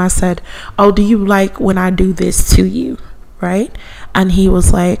asked him, I said, oh, do you like when I do this to you? Right? And he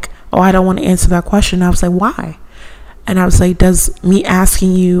was like, oh, I don't want to answer that question. I was like, why? And I was like, does me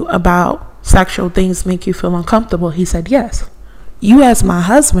asking you about sexual things make you feel uncomfortable? He said, yes. You, as my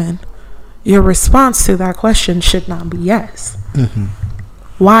husband, your response to that question should not be yes. Mm-hmm.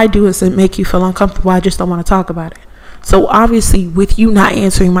 Why does it make you feel uncomfortable? I just don't want to talk about it. So obviously, with you not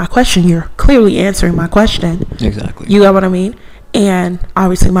answering my question, you're clearly answering my question. Exactly. You got what I mean? And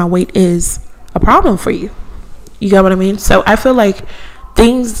obviously my weight is a problem for you. You got what I mean? So I feel like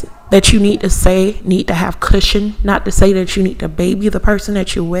things that you need to say need to have cushion. Not to say that you need to baby the person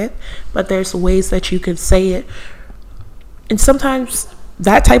that you're with, but there's ways that you can say it. And sometimes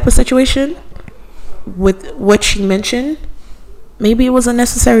that type of situation, with what she mentioned, maybe it wasn't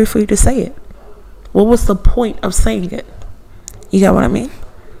necessary for you to say it. What was the point of saying it? You got what I mean?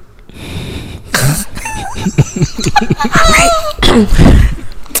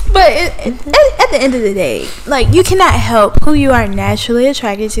 But at the end of the day, like, you cannot help who you are naturally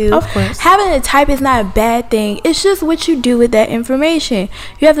attracted to. Of course. Having a type is not a bad thing. It's just what you do with that information.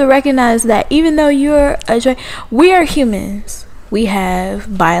 You have to recognize that even though we are humans. We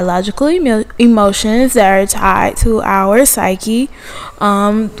have biological emotions that are tied to our psyche.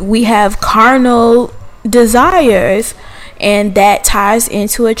 We have carnal desires, and that ties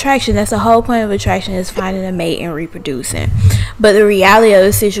into attraction. That's the whole point of attraction, is finding a mate and reproducing. But the reality of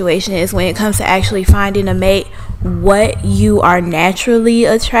the situation is, when it comes to actually finding a mate, what you are naturally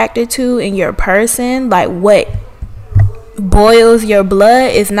attracted to in your person, like what boils your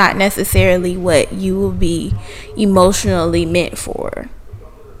blood, is not necessarily what you will be emotionally meant for.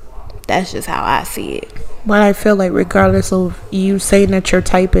 That's just how I see it. But I feel like regardless of you saying that your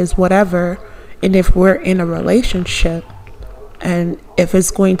type is whatever, and if we're in a relationship, and if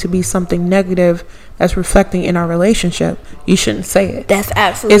it's going to be something negative that's reflecting in our relationship, you shouldn't say it. That's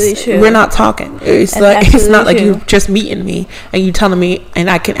absolutely true. We're not talking. It's not like you just meeting me and you telling me, and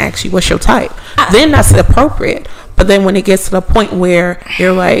I can ask you what's your type. Then that's appropriate. But then when it gets to the point where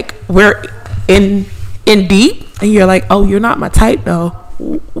you're like, we're in deep, and you're like, oh, you're not my type though.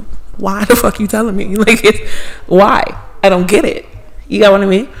 Why the fuck you telling me? Like, why? I don't get it. You got what I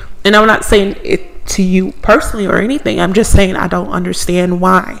mean? And I'm not saying it to you personally or anything. I'm just saying I don't understand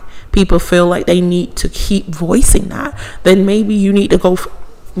why people feel like they need to keep voicing that. Then maybe you need to go.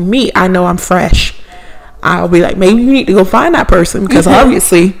 Me, I know I'm fresh. I'll be like, maybe you need to go find that person, because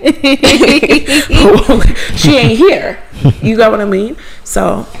obviously she ain't here. You got what I mean?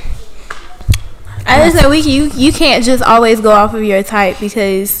 So I just say you can't just always go off of your type,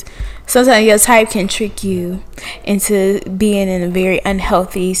 because sometimes your type can trick you into being in a very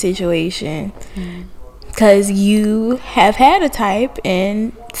unhealthy situation. Because you have had a type,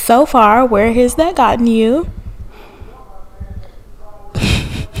 and so far, where has that gotten you?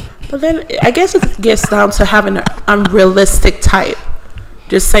 But then I guess it gets down to having an unrealistic type.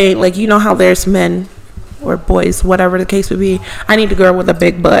 Just saying, like, you know how there's men or boys, whatever the case would be. I need a girl with a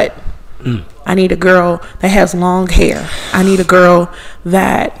big butt. I need a girl that has long hair. I need a girl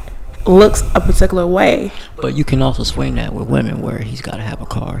that looks a particular way. But you can also swing that with women, where he's got to have a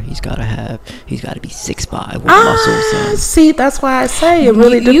car, he's got to be 6'5" with muscles. And See, that's why I say it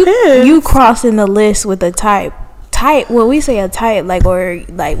really depends. You crossing the list with a type. When we say a type, like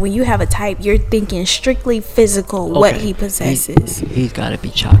when you have a type, you're thinking strictly physical, what he possesses. He's got to be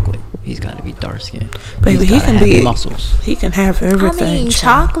chocolate. He's got to be dark skinned. Baby, he can be muscles. He can have everything. I mean,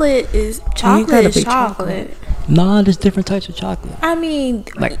 chocolate is chocolate. Nah, there's different types of chocolate. I mean,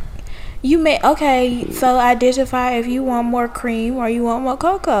 like, you may so identify if you want more cream or you want more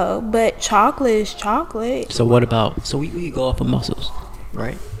cocoa, but chocolate is chocolate. So what about? So we go off of muscles,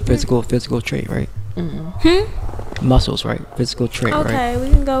 right? Physical trait, right? Muscles, right? Physical trait, right? Okay,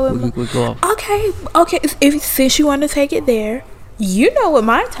 we can go with. We go off. Okay. Since you want to take it there, you know what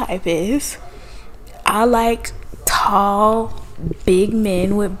my type is. I like tall, big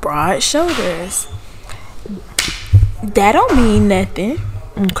men with broad shoulders. That don't mean nothing.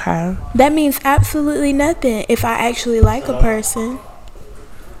 Okay. That means absolutely nothing if I actually like a person.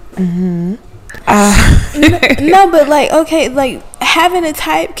 No, but like having a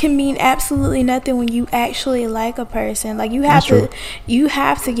type can mean absolutely nothing when you actually like a person. Like you have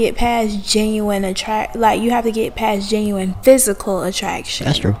to get past genuine you have to get past genuine physical attraction.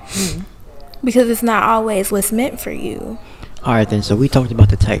 That's true. Because it's not always what's meant for you. All right, then. So we talked about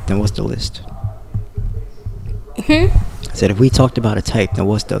the type. Then what's the list? I said, if we talked about a type, then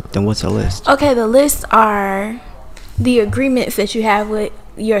what's a list? Okay, the lists are the agreements that you have with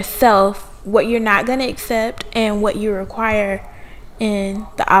yourself, what you're not going to accept, and what you require in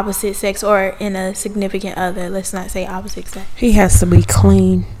the opposite sex or in a significant other. Let's not say opposite sex. He has to be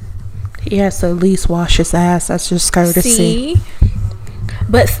clean. He has to at least wash his ass. That's just courtesy. See?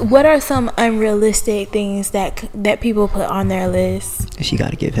 But what are some unrealistic things that people put on their list? She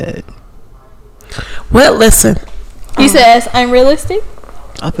got to give head. Well, listen. You said it's unrealistic?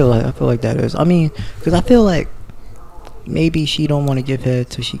 I feel like that is. I mean, because I feel like maybe she don't want to give head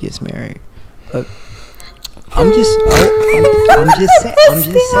till she gets married. But I'm just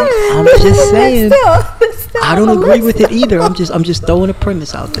saying. I don't agree with it either. I'm just throwing a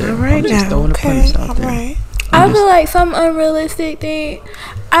premise out there. Right, I'm just throwing a premise out there. Right. I feel like some unrealistic thing.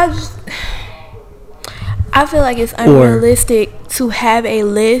 I feel like it's unrealistic to have a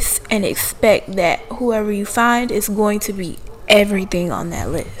list and expect that whoever you find is going to be everything on that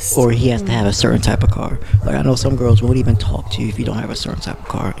list. Or he has to have a certain type of car. Like, I know some girls won't even talk to you if you don't have a certain type of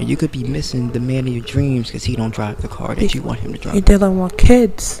car. And you could be missing the man of your dreams because he don't drive the car that you want him to drive. You're dealing with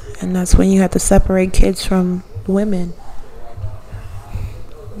kids, and that's when you have to separate kids from women.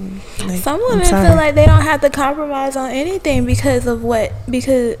 Some women feel like they don't have to compromise on anything because of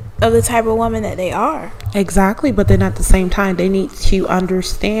the type of woman that they are. Exactly, but then at the same time, they need to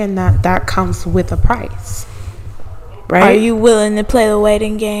understand that comes with a price. right? Are you willing to play the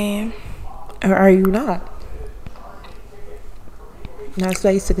waiting game? Or are you not? That's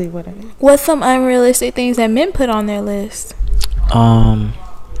basically what it is. What's some unrealistic things that men put on their list?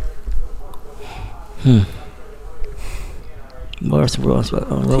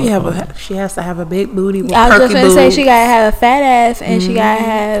 She has to have a big booty with I was perky just gonna say boobs. she gotta have a fat ass and she gotta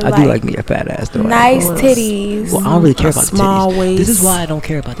have I do like me a fat ass though. nice titties. Well, I don't really care about the small titties. waist. This is why I don't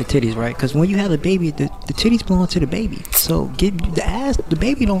care about the titties, right? Because when you have a baby, the titties belong to the baby. So give the ass. The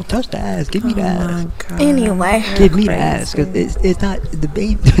baby don't touch the ass. Give me the ass. God. Anyway, Give me the ass, because it's not the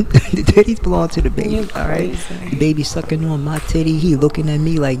baby. The titties belong to the baby. You All right. crazy. The baby sucking on my titty. He looking at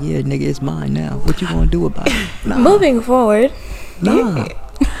me like, yeah, nigga, it's mine now. What you gonna do about it? Nah. moving forward. Nah.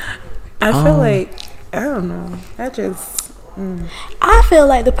 I feel like, I don't know. I feel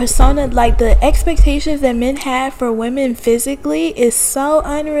like the persona, like the expectations that men have for women physically is so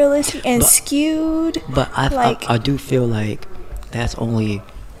unrealistic and skewed. But Like- I do feel like that's only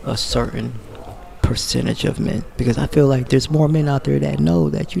a certain percentage of men, because I feel like there's more men out there that know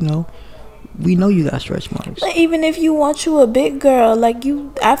that, you know, we know you got stretch marks. Like, even if you want you a big girl, like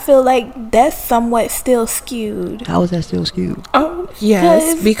you, I feel like that's somewhat still skewed. How is that still skewed? Oh,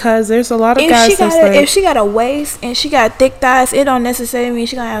 yes. 'Cause Because there's a lot of If guys she that's got like, if she got a waist and she got thick thighs, it don't necessarily mean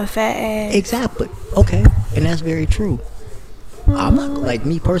she gonna have a fat ass. Exactly. Okay, and that's very true. I'm not like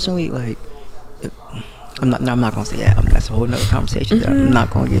me personally. Like, I'm not gonna say that. That's a whole nother conversation that I'm not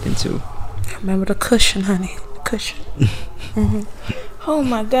gonna get into. remember the cushion, honey. The cushion. Oh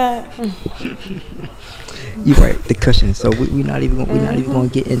my god. You're right, the cushion. So we're not even gonna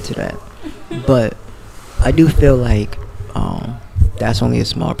get into that. But I do feel like that's only a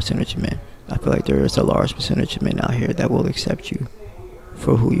small percentage of men. I feel like there is a large percentage of men out here that will accept you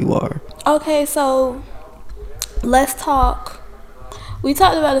for who you are. Okay, so let's talk. We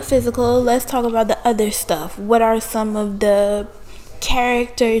talked about the physical. Let's talk about the other stuff. What are some of the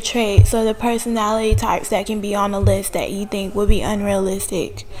character traits or the personality types that can be on a list that you think would be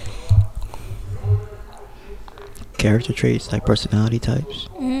unrealistic? Character traits, like personality types.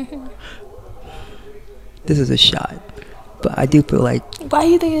 This is a shot, but I do feel like Why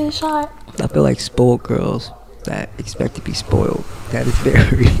you think it's a shot? I feel like spoiled girls that expect to be spoiled. That is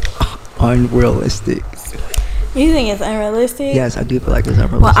very unrealistic. You think it's unrealistic? Yes, I do feel like it's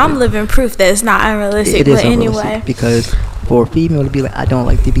unrealistic. Well, I'm living proof that it's not unrealistic. It is But unrealistic anyway, because for a female to be like, I don't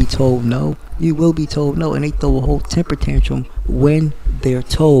like to be told no, you will be told no, and they throw a whole temper tantrum when they're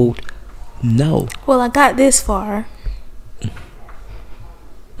told no. well, I got this far.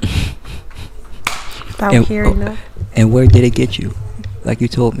 Without And- hearing that. And where did it get you? Like you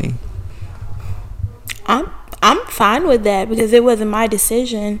told me. I'm fine with that because it wasn't my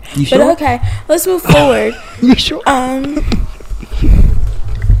decision. You But sure? okay, let's move forward. You sure?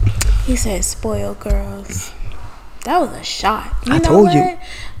 He said spoiled girls. That was a shot. I told you.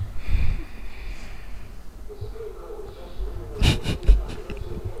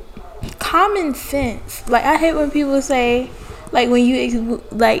 Common sense. Like, I hate when people say, like, when you,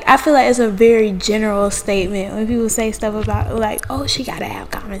 like, I feel like it's a very general statement when people say stuff about, like, oh, she gotta have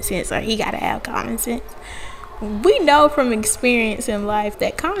common sense or he gotta have common sense. We know from experience in life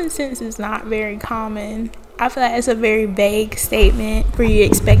that common sense is not very common. I feel like it's a very vague statement for you to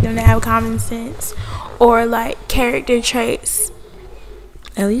expect them to have common sense or like character traits.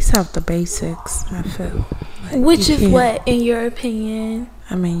 At least have the basics, I feel. Like, Which you is can't- what, in your opinion?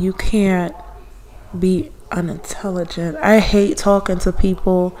 I mean, you can't be unintelligent. I hate talking to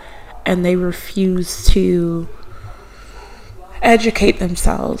people and they refuse to educate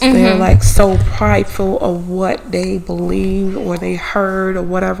themselves. They're like so prideful of what they believe or they heard or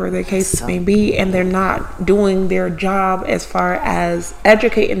whatever the case may be, and they're not doing their job as far as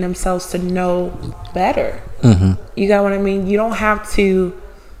educating themselves to know better. You got what I mean? You don't have to,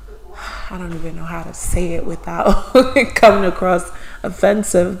 I don't even know how to say it without coming across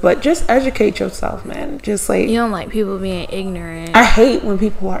offensive, but just educate yourself, man. Just like, You don't like people being ignorant. I hate when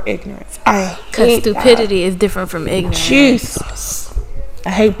people are ignorant. I Because hate that. stupidity is different from ignorance. Jesus, I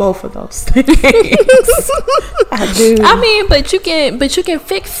hate both of those things. I do. I mean, but you can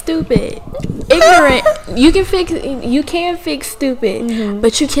fix stupid. Ignorant, you can fix stupid,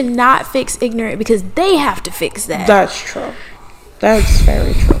 but you cannot fix ignorant because they have to fix that. That's true. That's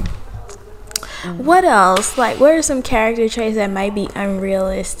very true. What else? Like, what are some character traits that might be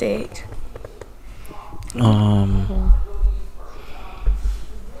unrealistic?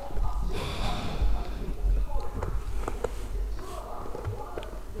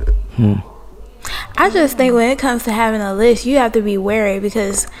 I just think when it comes to having a list, you have to be wary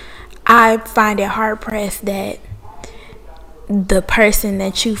because I find it hard pressed that the person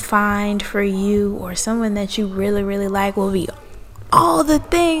that you find for you or someone that you really, really like will be all the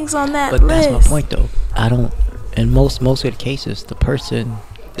things on that list. But that's my point, though. I don't. In most of the cases, the person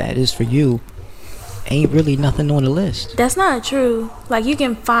that is for you ain't really nothing on the list. That's not true. Like, you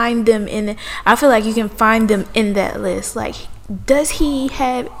can find them I feel like you can find them in that list. Like, does he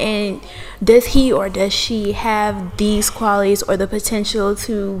or does she have these qualities or the potential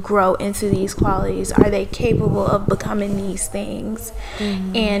to grow into these qualities? Are they capable of becoming these things?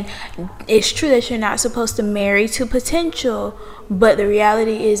 Mm-hmm. And it's true that you're not supposed to marry to potential, but the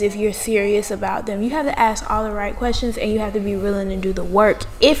reality is, if you're serious about them, you have to ask all the right questions and you have to be willing to do the work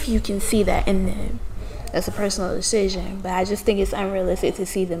if you can see that in them. That's a personal decision, but I just think it's unrealistic to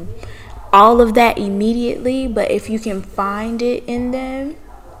see them all of that immediately. But if you can find it in them,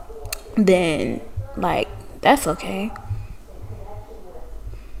 then like, that's okay.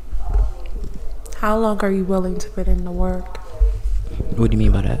 How long are you willing to put in the work? What do you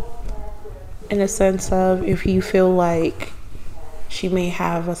mean by that? In a sense of, if you feel like she may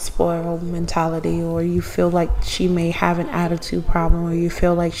have a spoiled mentality, or you feel like she may have an attitude problem, or you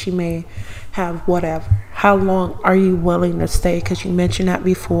feel like she may have whatever, how long are you willing to stay? Because you mentioned that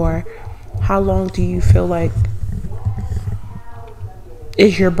before. How long do you feel like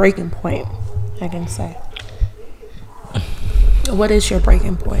is your breaking point, I can say? What is your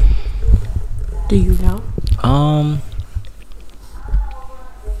breaking point? Do you know?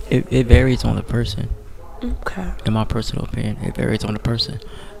 It varies on the person. Okay. In my personal opinion, it varies on the person.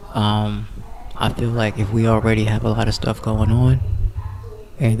 I feel like if we already have a lot of stuff going on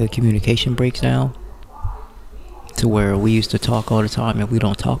and the communication breaks down to where we used to talk all the time and we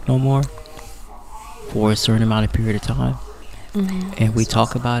don't talk no more for a certain amount of period of time, mm-hmm. and we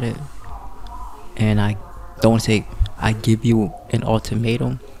talk about it, and I don't say I give you an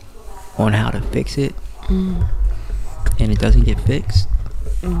ultimatum on how to fix it, and it doesn't get fixed,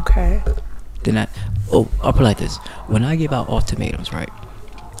 okay, then I'll put it like this. When I give out ultimatums, right,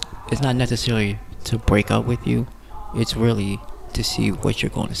 it's not necessarily to break up with you, it's really to see what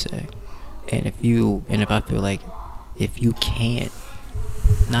you're going to say. And if I feel like if you can't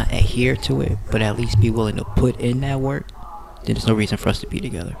not adhere to it, but at least be willing to put in that work, then there's no reason for us to be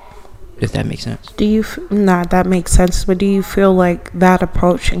together. Does that make sense? That makes sense. But do you feel like that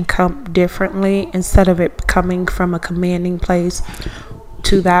approach can come differently instead of it coming from a commanding place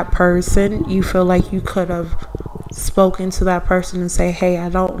to that person? You feel like you could have spoken to that person and say, hey, I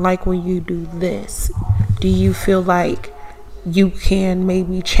don't like when you do this. Do you feel like you can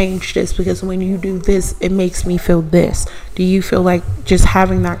maybe change this, because when you do this, it makes me feel this? Do you feel like just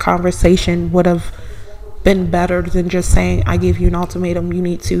having that conversation would have been better than just saying, I give you an ultimatum, you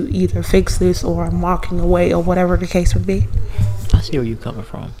need to either fix this or I'm walking away, or whatever the case would be? I see where you're coming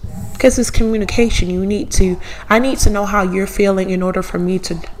from. Because it's communication. I need to know how you're feeling in order for me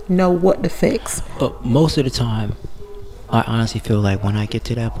to know what to fix. But most of the time, I honestly feel like when I get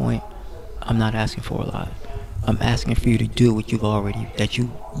to that point, I'm not asking for a lot. I'm asking for you to do what that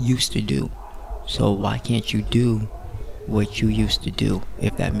you used to do. So why can't you do what you used to do,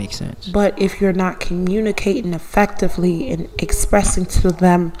 if that makes sense? But if you're not communicating effectively and expressing to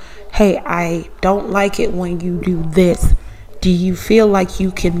them, hey, I don't like it when you do this, do you feel like you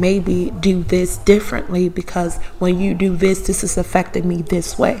can maybe do this differently, because when you do this is affecting me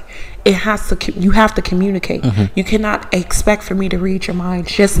this way? You have to communicate. Mm-hmm. You cannot expect for me to read your mind.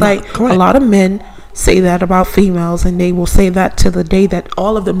 Just like correct. A lot of men say that about females, and they will say that to the day that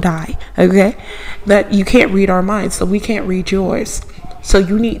all of them die, okay? That you can't read our minds, so we can't read yours. So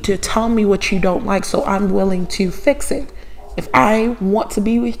you need to tell me what you don't like, so I'm willing to fix it. If I want to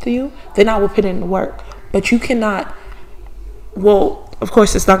be with you, then I will put in the work. But you cannot, well, of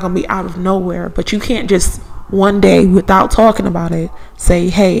course it's not going to be out of nowhere, but you can't just one day without talking about it say,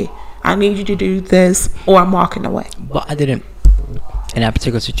 hey, I need you to do this, or I'm walking away. But I didn't. In that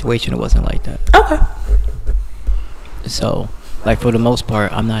particular situation, it wasn't like that. Okay. So, like, for the most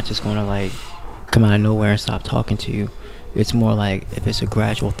part, I'm not just gonna like come out of nowhere and stop talking to you. It's more like, if it's a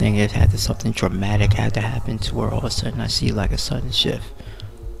gradual thing, something dramatic had to happen to where all of a sudden I see like a sudden shift.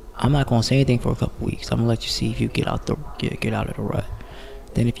 I'm not gonna say anything for a couple weeks. I'm gonna let you see if you get out of the rut.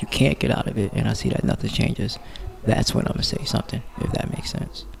 Then if you can't get out of it, and I see that nothing changes, that's when I'm gonna say something, if that makes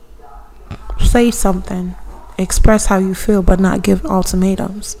sense. Say something. Express how you feel, but not give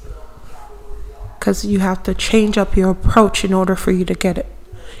ultimatums. Because you have to change up your approach in order for you to get it.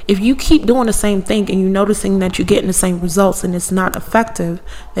 If you keep doing the same thing and you're noticing that you're getting the same results and it's not effective,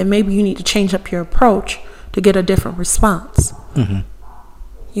 then maybe you need to change up your approach to get a different response. Mm-hmm.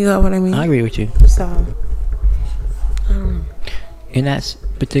 You know what I mean? I agree with you. So, in that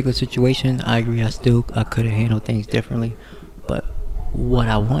particular situation, I agree. I could have handled things differently. what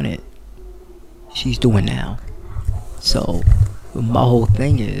I wanted, she's doing now. So my whole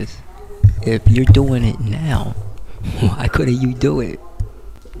thing is, if you're doing it now, why couldn't you do it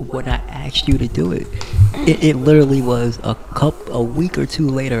when I asked you to do it? It literally was a week or two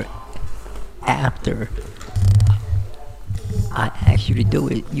later after I asked you to do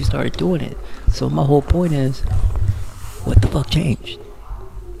it, you started doing it. So my whole point is, what the fuck changed?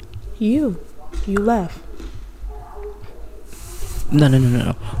 You left. No.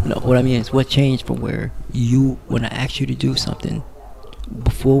 What I mean is, what changed from where when I asked you to do something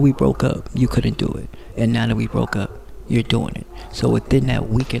before we broke up, you couldn't do it, and now that we broke up, you're doing it. So within that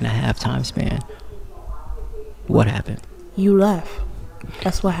week and a half time span, what happened? You left.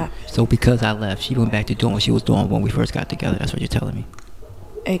 That's what happened. So because I left, she went back to doing what she was doing when we first got together. That's what you're telling me.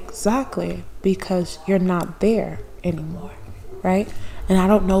 Exactly, because you're not there anymore, right? And I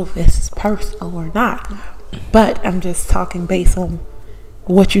don't know if this is personal or not, but I'm just talking based on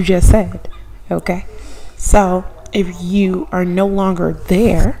what you just said, okay? So if you are no longer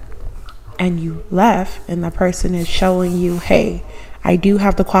there and you left, and the person is showing you, hey, I do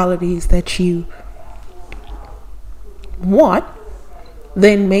have the qualities that you want,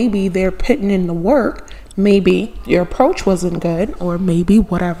 then maybe they're putting in the work. Maybe your approach wasn't good, or maybe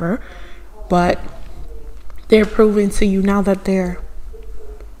whatever, but they're proving to you now that they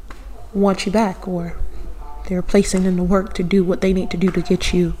want you back, or they're placing in the work to do what they need to do to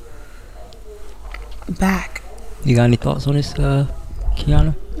get you back. You got any thoughts on this,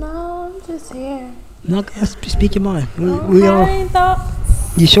 Kiana? No, I'm just here. No, speak your mind. We all. Any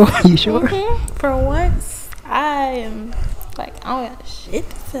thoughts? You sure? You sure? Mm-hmm. For once, I am like, I don't got shit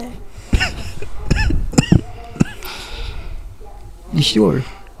to say. You sure?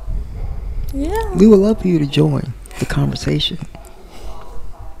 Yeah. We would love for you to join the conversation.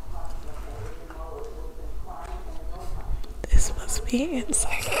 This must be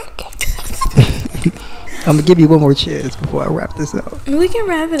inside. I'm gonna give you one more chance before I wrap this up. We can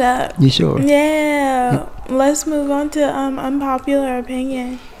wrap it up. You sure? Yeah. Let's move on to unpopular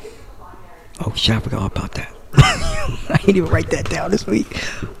opinion. Oh shit, I forgot about that. I didn't even write that down this week.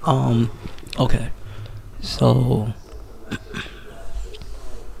 Okay. So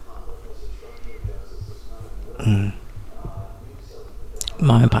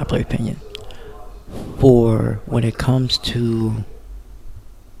my unpopular opinion for when it comes to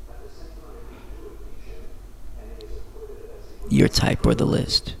your type or the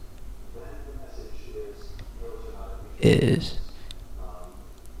list is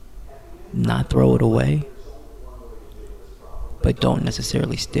not throw it away, but don't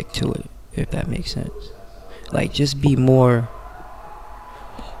necessarily stick to it, if that makes sense. Like, just be more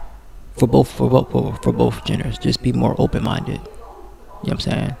for both genders, just be more open-minded. You know what I'm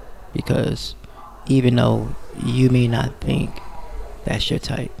saying? Because even though you may not think that's your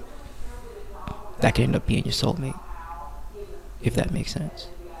type, that can end up being your soulmate, if that makes sense.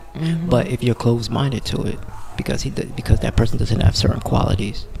 Mm-hmm. But if you're closed-minded to it, because that person doesn't have certain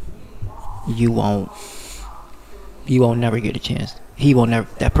qualities, you won't never get a chance.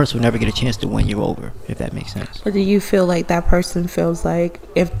 That person will never get a chance to win you over, if that makes sense. But do you feel like that person feels like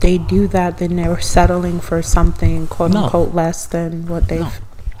if they do that, then they're settling for something quote unquote less than what they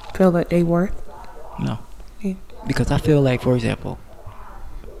feel that they worth? No. Yeah. Because I feel like, for example,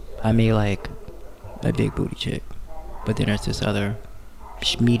 I may like a big booty chick, but then there's this other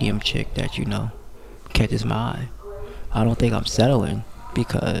medium chick that, catches my eye. I don't think I'm settling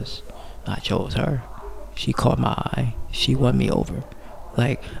because I chose her. She caught my eye. She won me over.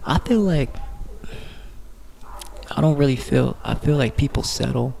 Like, I feel like I feel like people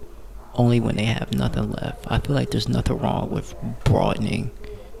settle only when they have nothing left. I feel like there's nothing wrong with broadening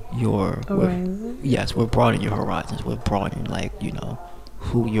your we're broadening your horizons. We're broadening,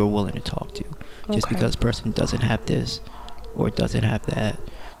 who you're willing to talk to. Just because a person doesn't have this or doesn't have that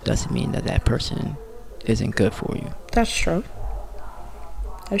doesn't mean that person isn't good for you. That's true.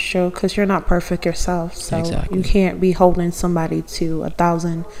 That's true, because you're not perfect yourself, so exactly. You can't be holding somebody to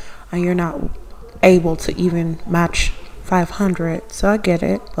 1,000 and you're not able to even match 500. So I get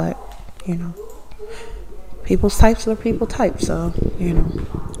it, but people's types are people types, so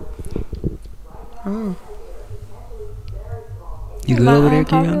You good over there,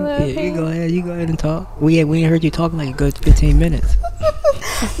 Kiana? Yeah, you go ahead and talk. We ain't heard you talking like a good 15 minutes.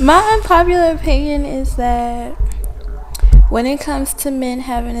 My unpopular opinion is that when it comes to men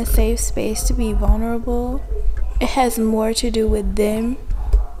having a safe space to be vulnerable, it has more to do with them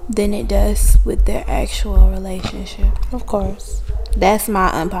than it does with their actual relationship. Of course. That's my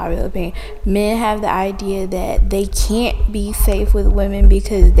unpopular opinion. Men have the idea that they can't be safe with women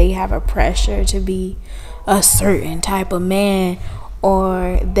because they have a pressure to be a certain type of man,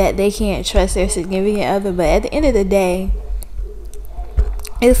 or that they can't trust their significant other. But at the end of the day,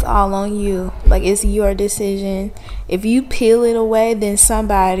 it's all on you. Like, it's your decision. If you peel it away, then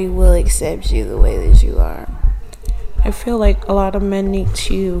somebody will accept you the way that you are. I feel like a lot of men need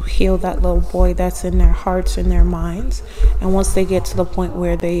to heal that little boy that's in their hearts and their minds. And once they get to the point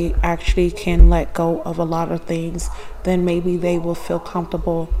where they actually can let go of a lot of things, then maybe they will feel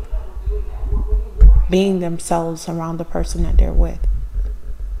comfortable being themselves around the person that they're with.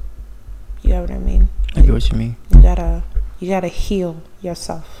 You know what I mean? I get what you mean. You gotta heal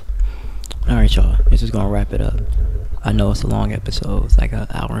yourself. All right, y'all. This is gonna wrap it up. I know it's a long episode. It's like an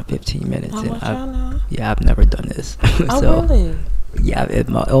hour and 15 minutes. How much y'all know? Yeah, I've never done this. Oh, really? Yeah,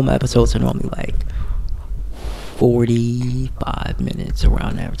 all my episodes are normally like 45 minutes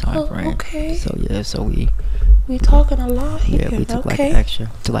around that time frame. Okay. So yeah, we talking a lot here. we took okay.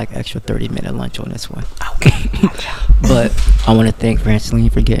 like extra 30-minute lunch on this one. Okay. But I want to thank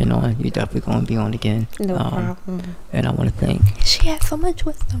Franceline for getting on. You're definitely going to be on again. No problem. And I want to thank. She has so much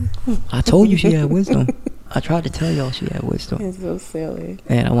wisdom. I told you she had wisdom. I tried to tell y'all she had wisdom. It's so silly.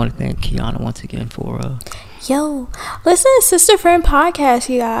 And I want to thank Kiana once again for Yo, listen to Sister Friend Podcast,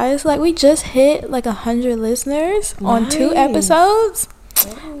 you guys. Like, we just hit like 100 listeners on 2 episodes.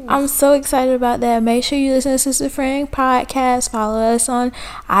 Nice. I'm so excited about that. Make sure you listen to Sister Friend Podcast. Follow us on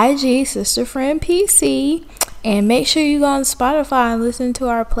IG, Sister Friend PC. And make sure you go on Spotify and listen to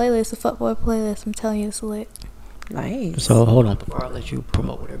our playlist, the Fuckboy playlist. I'm telling you, it's lit. Nice. So hold on before I let you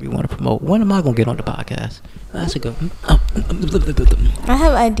promote whatever you want to promote. When am I gonna get on the podcast? That's a good. I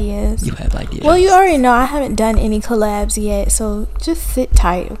have ideas. You have ideas. Well, you already know I haven't done any collabs yet, so just sit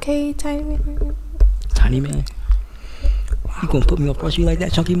tight, okay, tiny man. Tiny man. You gonna put me on front you like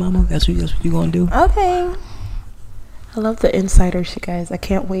that, Chunky Mama? That's what you gonna do? Okay. I love the insiders, you guys. I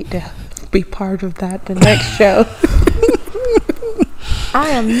can't wait to be part of that the next show. I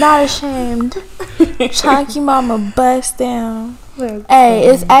am not ashamed. Chunky Mama bust down. That's Hey,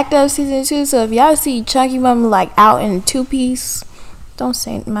 funny. it's Act Up Season 2, so if y'all see Chunky Mama like out in a 2-piece, don't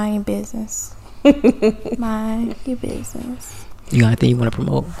say mind your business. Mind your business. You got anything you want to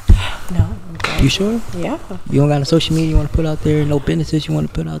promote? No. Okay. You sure? Yeah. You don't got no social media you want to put out there? No businesses you want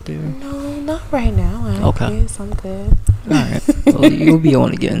to put out there? No, not right now. Okay. I'm good. Alright. Well, you'll be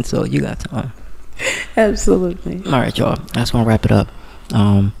on again, so you got time. Absolutely. Alright, y'all. That's gonna wrap it up.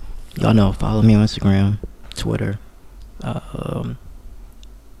 Y'all know, follow me on Instagram, Twitter. I'm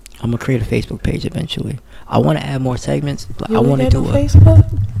gonna create a Facebook page eventually. I want to add more segments, but I want to do a Facebook.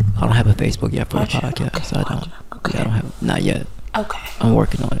 I don't have a Facebook yet for the Gotcha. podcast. Okay, So I don't. gotcha. Okay. Yeah, I don't have not yet. Okay. I'm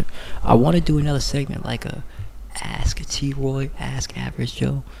working on it. I want to do another segment like a Ask T-Roy, Ask Average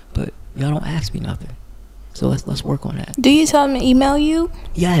Joe, but y'all don't ask me nothing. So let's work on that. Do you tell them to email you?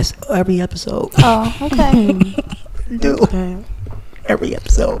 Yes, every episode. Oh, okay. Do Okay. every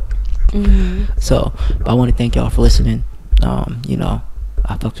episode. Mm-hmm. So I want to thank y'all for listening. You know,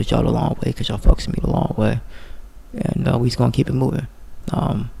 I fucked with y'all the long way because y'all fucks with me the long way, and we just gonna keep it moving.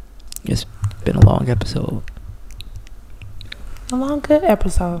 It's been a long episode. A long, good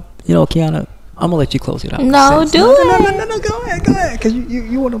episode. You know, Kiana, I'm gonna let you close it out. No, do it. No, go ahead, because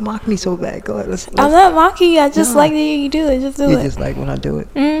you want to mock me so bad. Go ahead, let's I'm not mocking you. I just No. like that you do it. Just do you it. just like when I do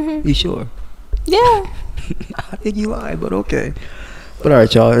it. Mm-hmm. You sure? Yeah. I think you lied, but okay. But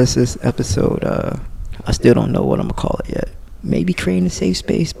alright, y'all, this is episode, I still don't know what I'm gonna call it yet. Maybe creating a safe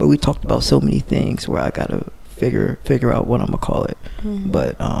space, but we talked about so many things where I gotta figure out what I'm gonna call it. Mm-hmm.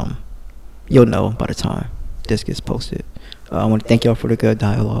 But you'll know by the time this gets posted. I want to thank y'all for the good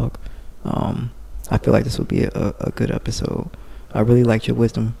dialogue. I feel like this will be a good episode. I really liked your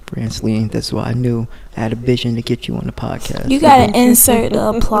wisdom, Franceline. That's why I knew I had a vision to get you on the podcast. You gotta insert the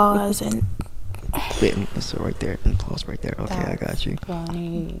applause and. Wait, so right there, and applause right there. Okay, I got you.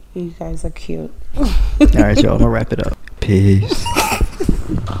 Funny. You guys are cute. All right, y'all. I'm gonna wrap it up. Peace.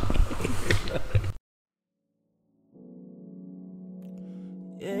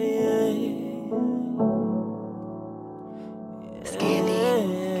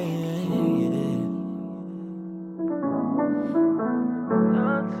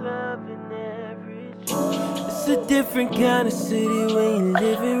 It's a different kind of city when you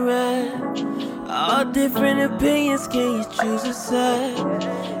live it right. All different opinions, can you choose a side?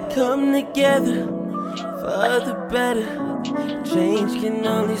 Come together for the better. Change can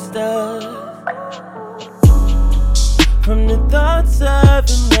only start